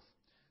cut it off.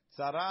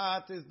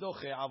 Tzara'at is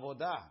doche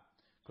avodah.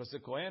 Because the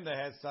Kohen that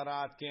has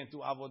tzara'at can't do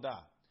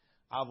avodah.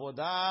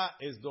 Avodah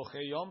is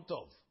doche Yom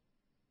Tov.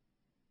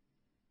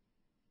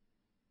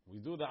 We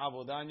do the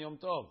avodah on Yom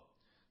Tov.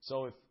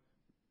 So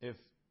if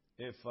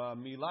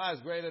milah is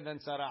greater than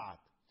tzara'at,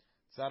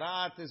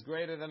 tzara'at is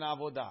greater than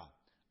avodah,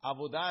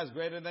 avodah is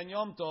greater than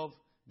Yom Tov,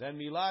 then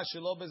milah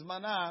shelo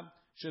bezmanah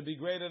should be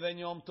greater than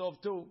Yom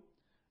Tov too.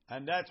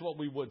 And that's what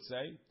we would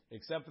say,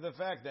 except for the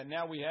fact that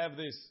now we have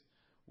this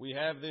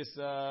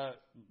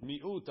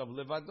mi'ut of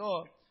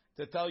levado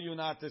to tell you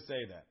not to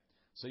say that.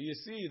 So you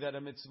see that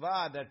a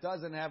mitzvah that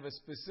doesn't have a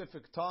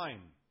specific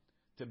time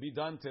to be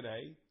done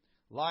today,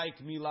 like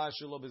milah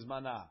shelo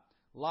bezmanah,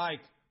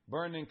 like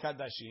burning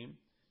kadashim,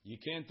 you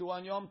can't do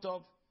on Yom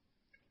Tov.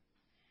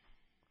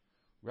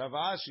 Rav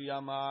Ashi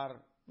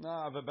Amar, no,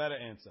 I have a better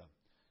answer.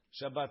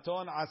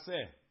 Shabbaton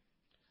aseh.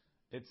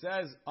 It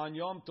says on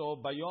Yom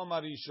Tov, Bayom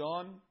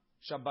Arishon,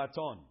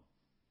 Shabbaton.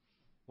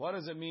 What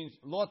does it mean?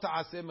 Lo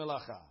ta'aseh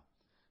melacha.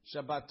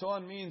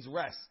 Shabbaton means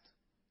rest.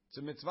 It's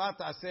a mitzvah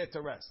ta'aseh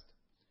to rest.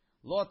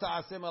 Lo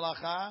ta'aseh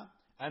melacha,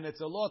 and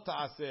it's a lo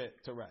ta'aseh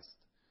to rest.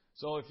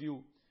 So if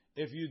you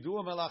do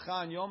a melacha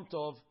on Yom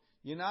Tov,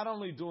 you're not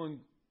only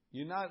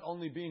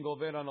being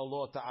over on a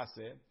lo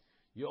ta'aseh,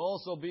 you're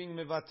also being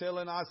mevatel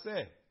and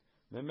aseh.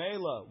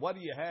 Memela, what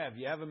do you have?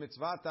 You have a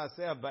mitzvah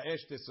ta'aseh of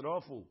ba'esh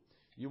tisrofu.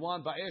 You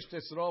want ba'esh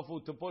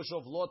tisrofu to push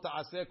off lo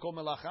ta'aseh kol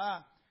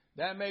melacha?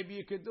 That maybe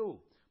you could do.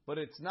 But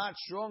it's not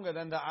stronger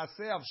than the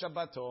aseh of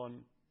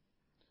Shabbaton.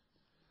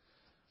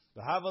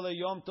 V'havale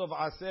Yom Tov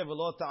aseh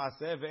v'lo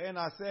ta'aseh ve'en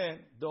aseh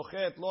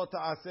dochet lo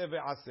ta'aseh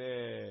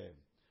ve'aseh.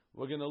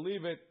 We're going to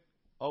leave it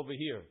over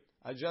here.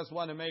 I just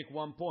want to make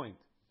one point.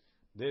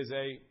 There's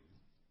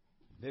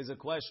a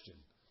question.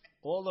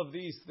 All of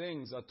these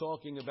things are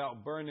talking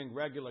about burning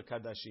regular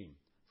kadashim.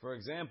 For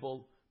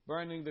example,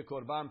 burning the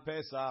Korban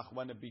Pesach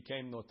when it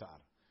became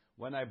notar.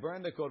 When I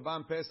burn the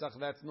Korban Pesach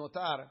that's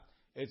notar,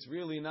 it's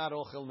really not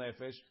ochel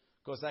nefesh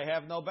because I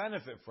have no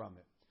benefit from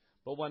it.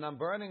 But when I'm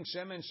burning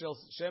shemen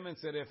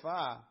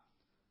serefah,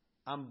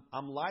 I'm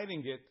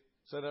lighting it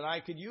so that I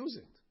could use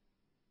it.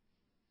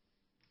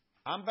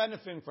 I'm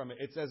benefiting from it.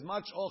 It's as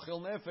much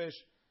ochel nefesh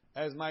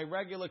as my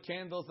regular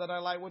candles that I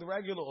light with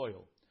regular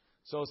oil.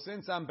 So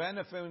since I'm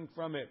benefiting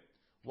from it,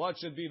 what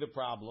should be the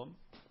problem?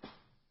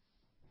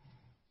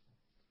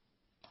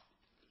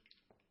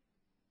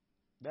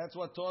 That's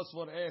what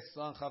Tosfot asks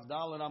on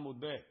Chavdal and Amud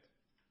Bet.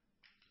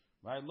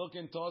 Right? Look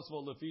in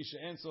Tosfot, Lefi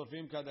she'en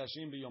sofim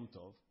kadashim b'yom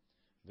tov.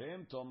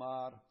 Ve'im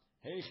tomar,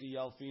 heichi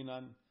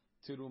yalfinan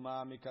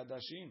tiruma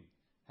mikadashim.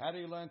 How do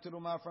you learn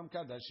tiruma from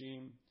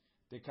kadashim?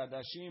 The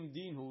kadashim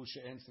dinhu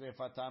she'en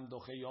srefatam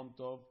doche yom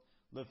tov.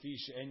 Lefi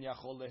she'en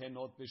yachol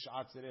lehenot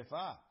b'sh'at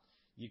srefa.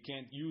 You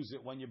can't use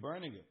it when you're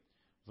burning it.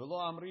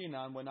 V'lo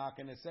amrinan, we're not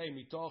going to say,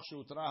 mitoch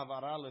she'utra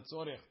havara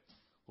letzorech,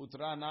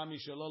 utra nami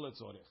shelo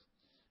letzorech.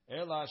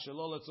 Ela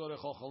shelo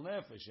letzorech ochel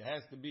nefesh. It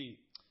has to be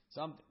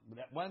something.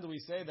 When do we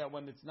say that?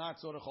 When it's not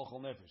tzorech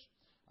ochel nefesh.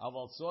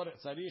 Aval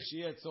tzarich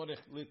sheyeh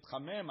tzorech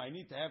litchamem. I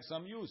need to have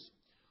some use.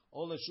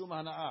 O leshum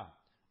hana'ah.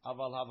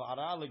 Aval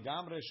havara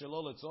legamre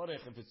shelo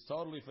letzorech. If it's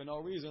totally for no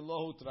reason,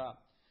 lo hutra.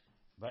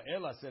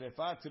 Va'ela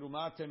serefat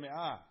tiruma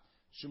teme'ah.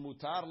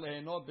 Shemutar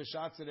lehenot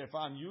b'shat serefa.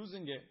 I'm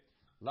using it.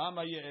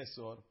 Lama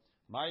ye'esor.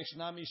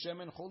 Ma'ishna mi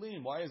shemen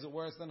chulin. Why is it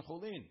worse than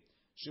chulin?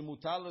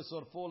 Shemutar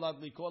lesorfo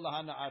ladliko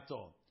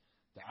lahana'ato.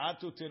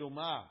 Ta'atu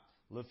teruma.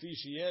 Lefi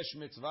sheyesh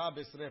mitzvah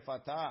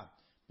b'srefata.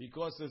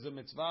 Because there's a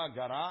mitzvah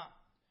gara.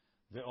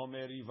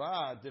 Ve'omer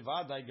riva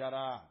devadai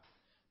gara.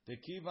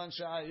 Tekivan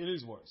sha'a. It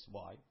is worse.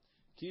 Why?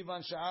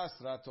 Kivan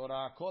sha'asra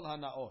Torah kol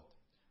hana'ot.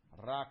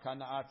 Rak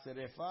hana'at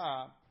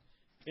serefa.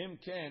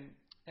 Imken.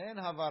 En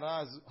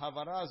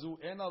havarazu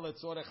ena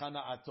letzorech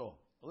hana'ato.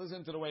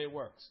 Listen to the way it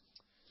works.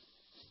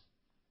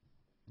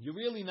 You're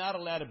really not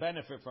allowed to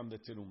benefit from the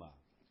teruma.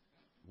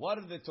 What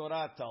did the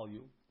Torah tell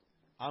you?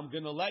 I'm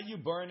going to let you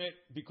burn it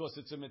because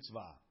it's a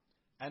mitzvah.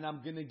 And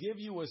I'm going to give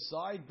you a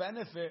side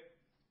benefit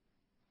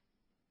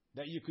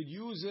that you could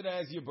use it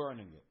as you're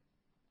burning it.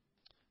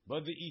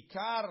 But the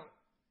ikar,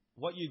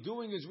 what you're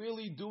doing is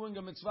really doing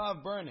a mitzvah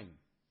of burning.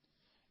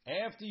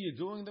 After you're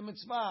doing the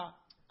mitzvah,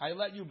 I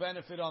let you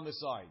benefit on the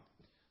side.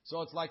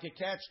 So it's like a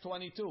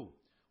catch-22.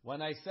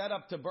 When I set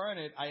up to burn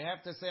it, I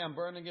have to say I'm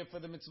burning it for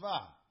the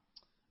mitzvah.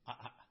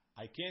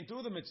 I can't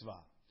do the mitzvah.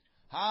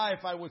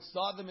 If I would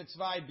start the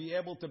mitzvah, I'd be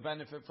able to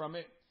benefit from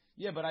it.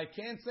 Yeah, but I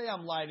can't say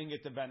I'm lighting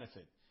it to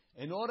benefit.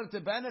 In order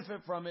to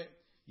benefit from it,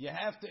 you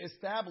have to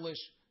establish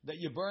that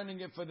you're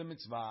burning it for the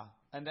mitzvah,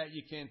 and that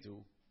you can't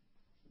do.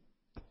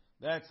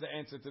 That's the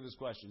answer to this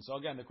question. So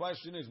again, the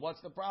question is,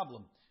 what's the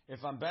problem?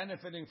 If I'm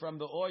benefiting from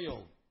the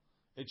oil,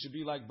 it should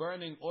be like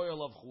burning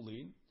oil of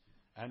chulin.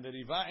 And the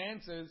Riva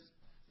answers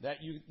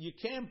that you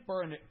can't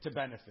burn it to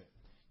benefit.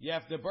 You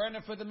have to burn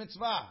it for the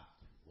mitzvah.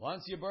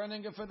 Once you're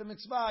burning it for the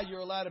mitzvah,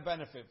 you're allowed to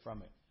benefit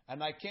from it.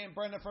 And I can't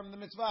burn it from the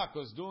mitzvah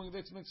because doing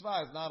this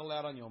mitzvah is not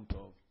allowed on Yom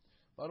Tov.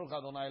 Baruch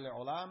Adonai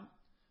le'olam.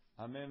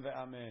 Amen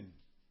ve'amen.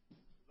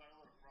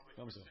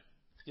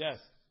 Yes.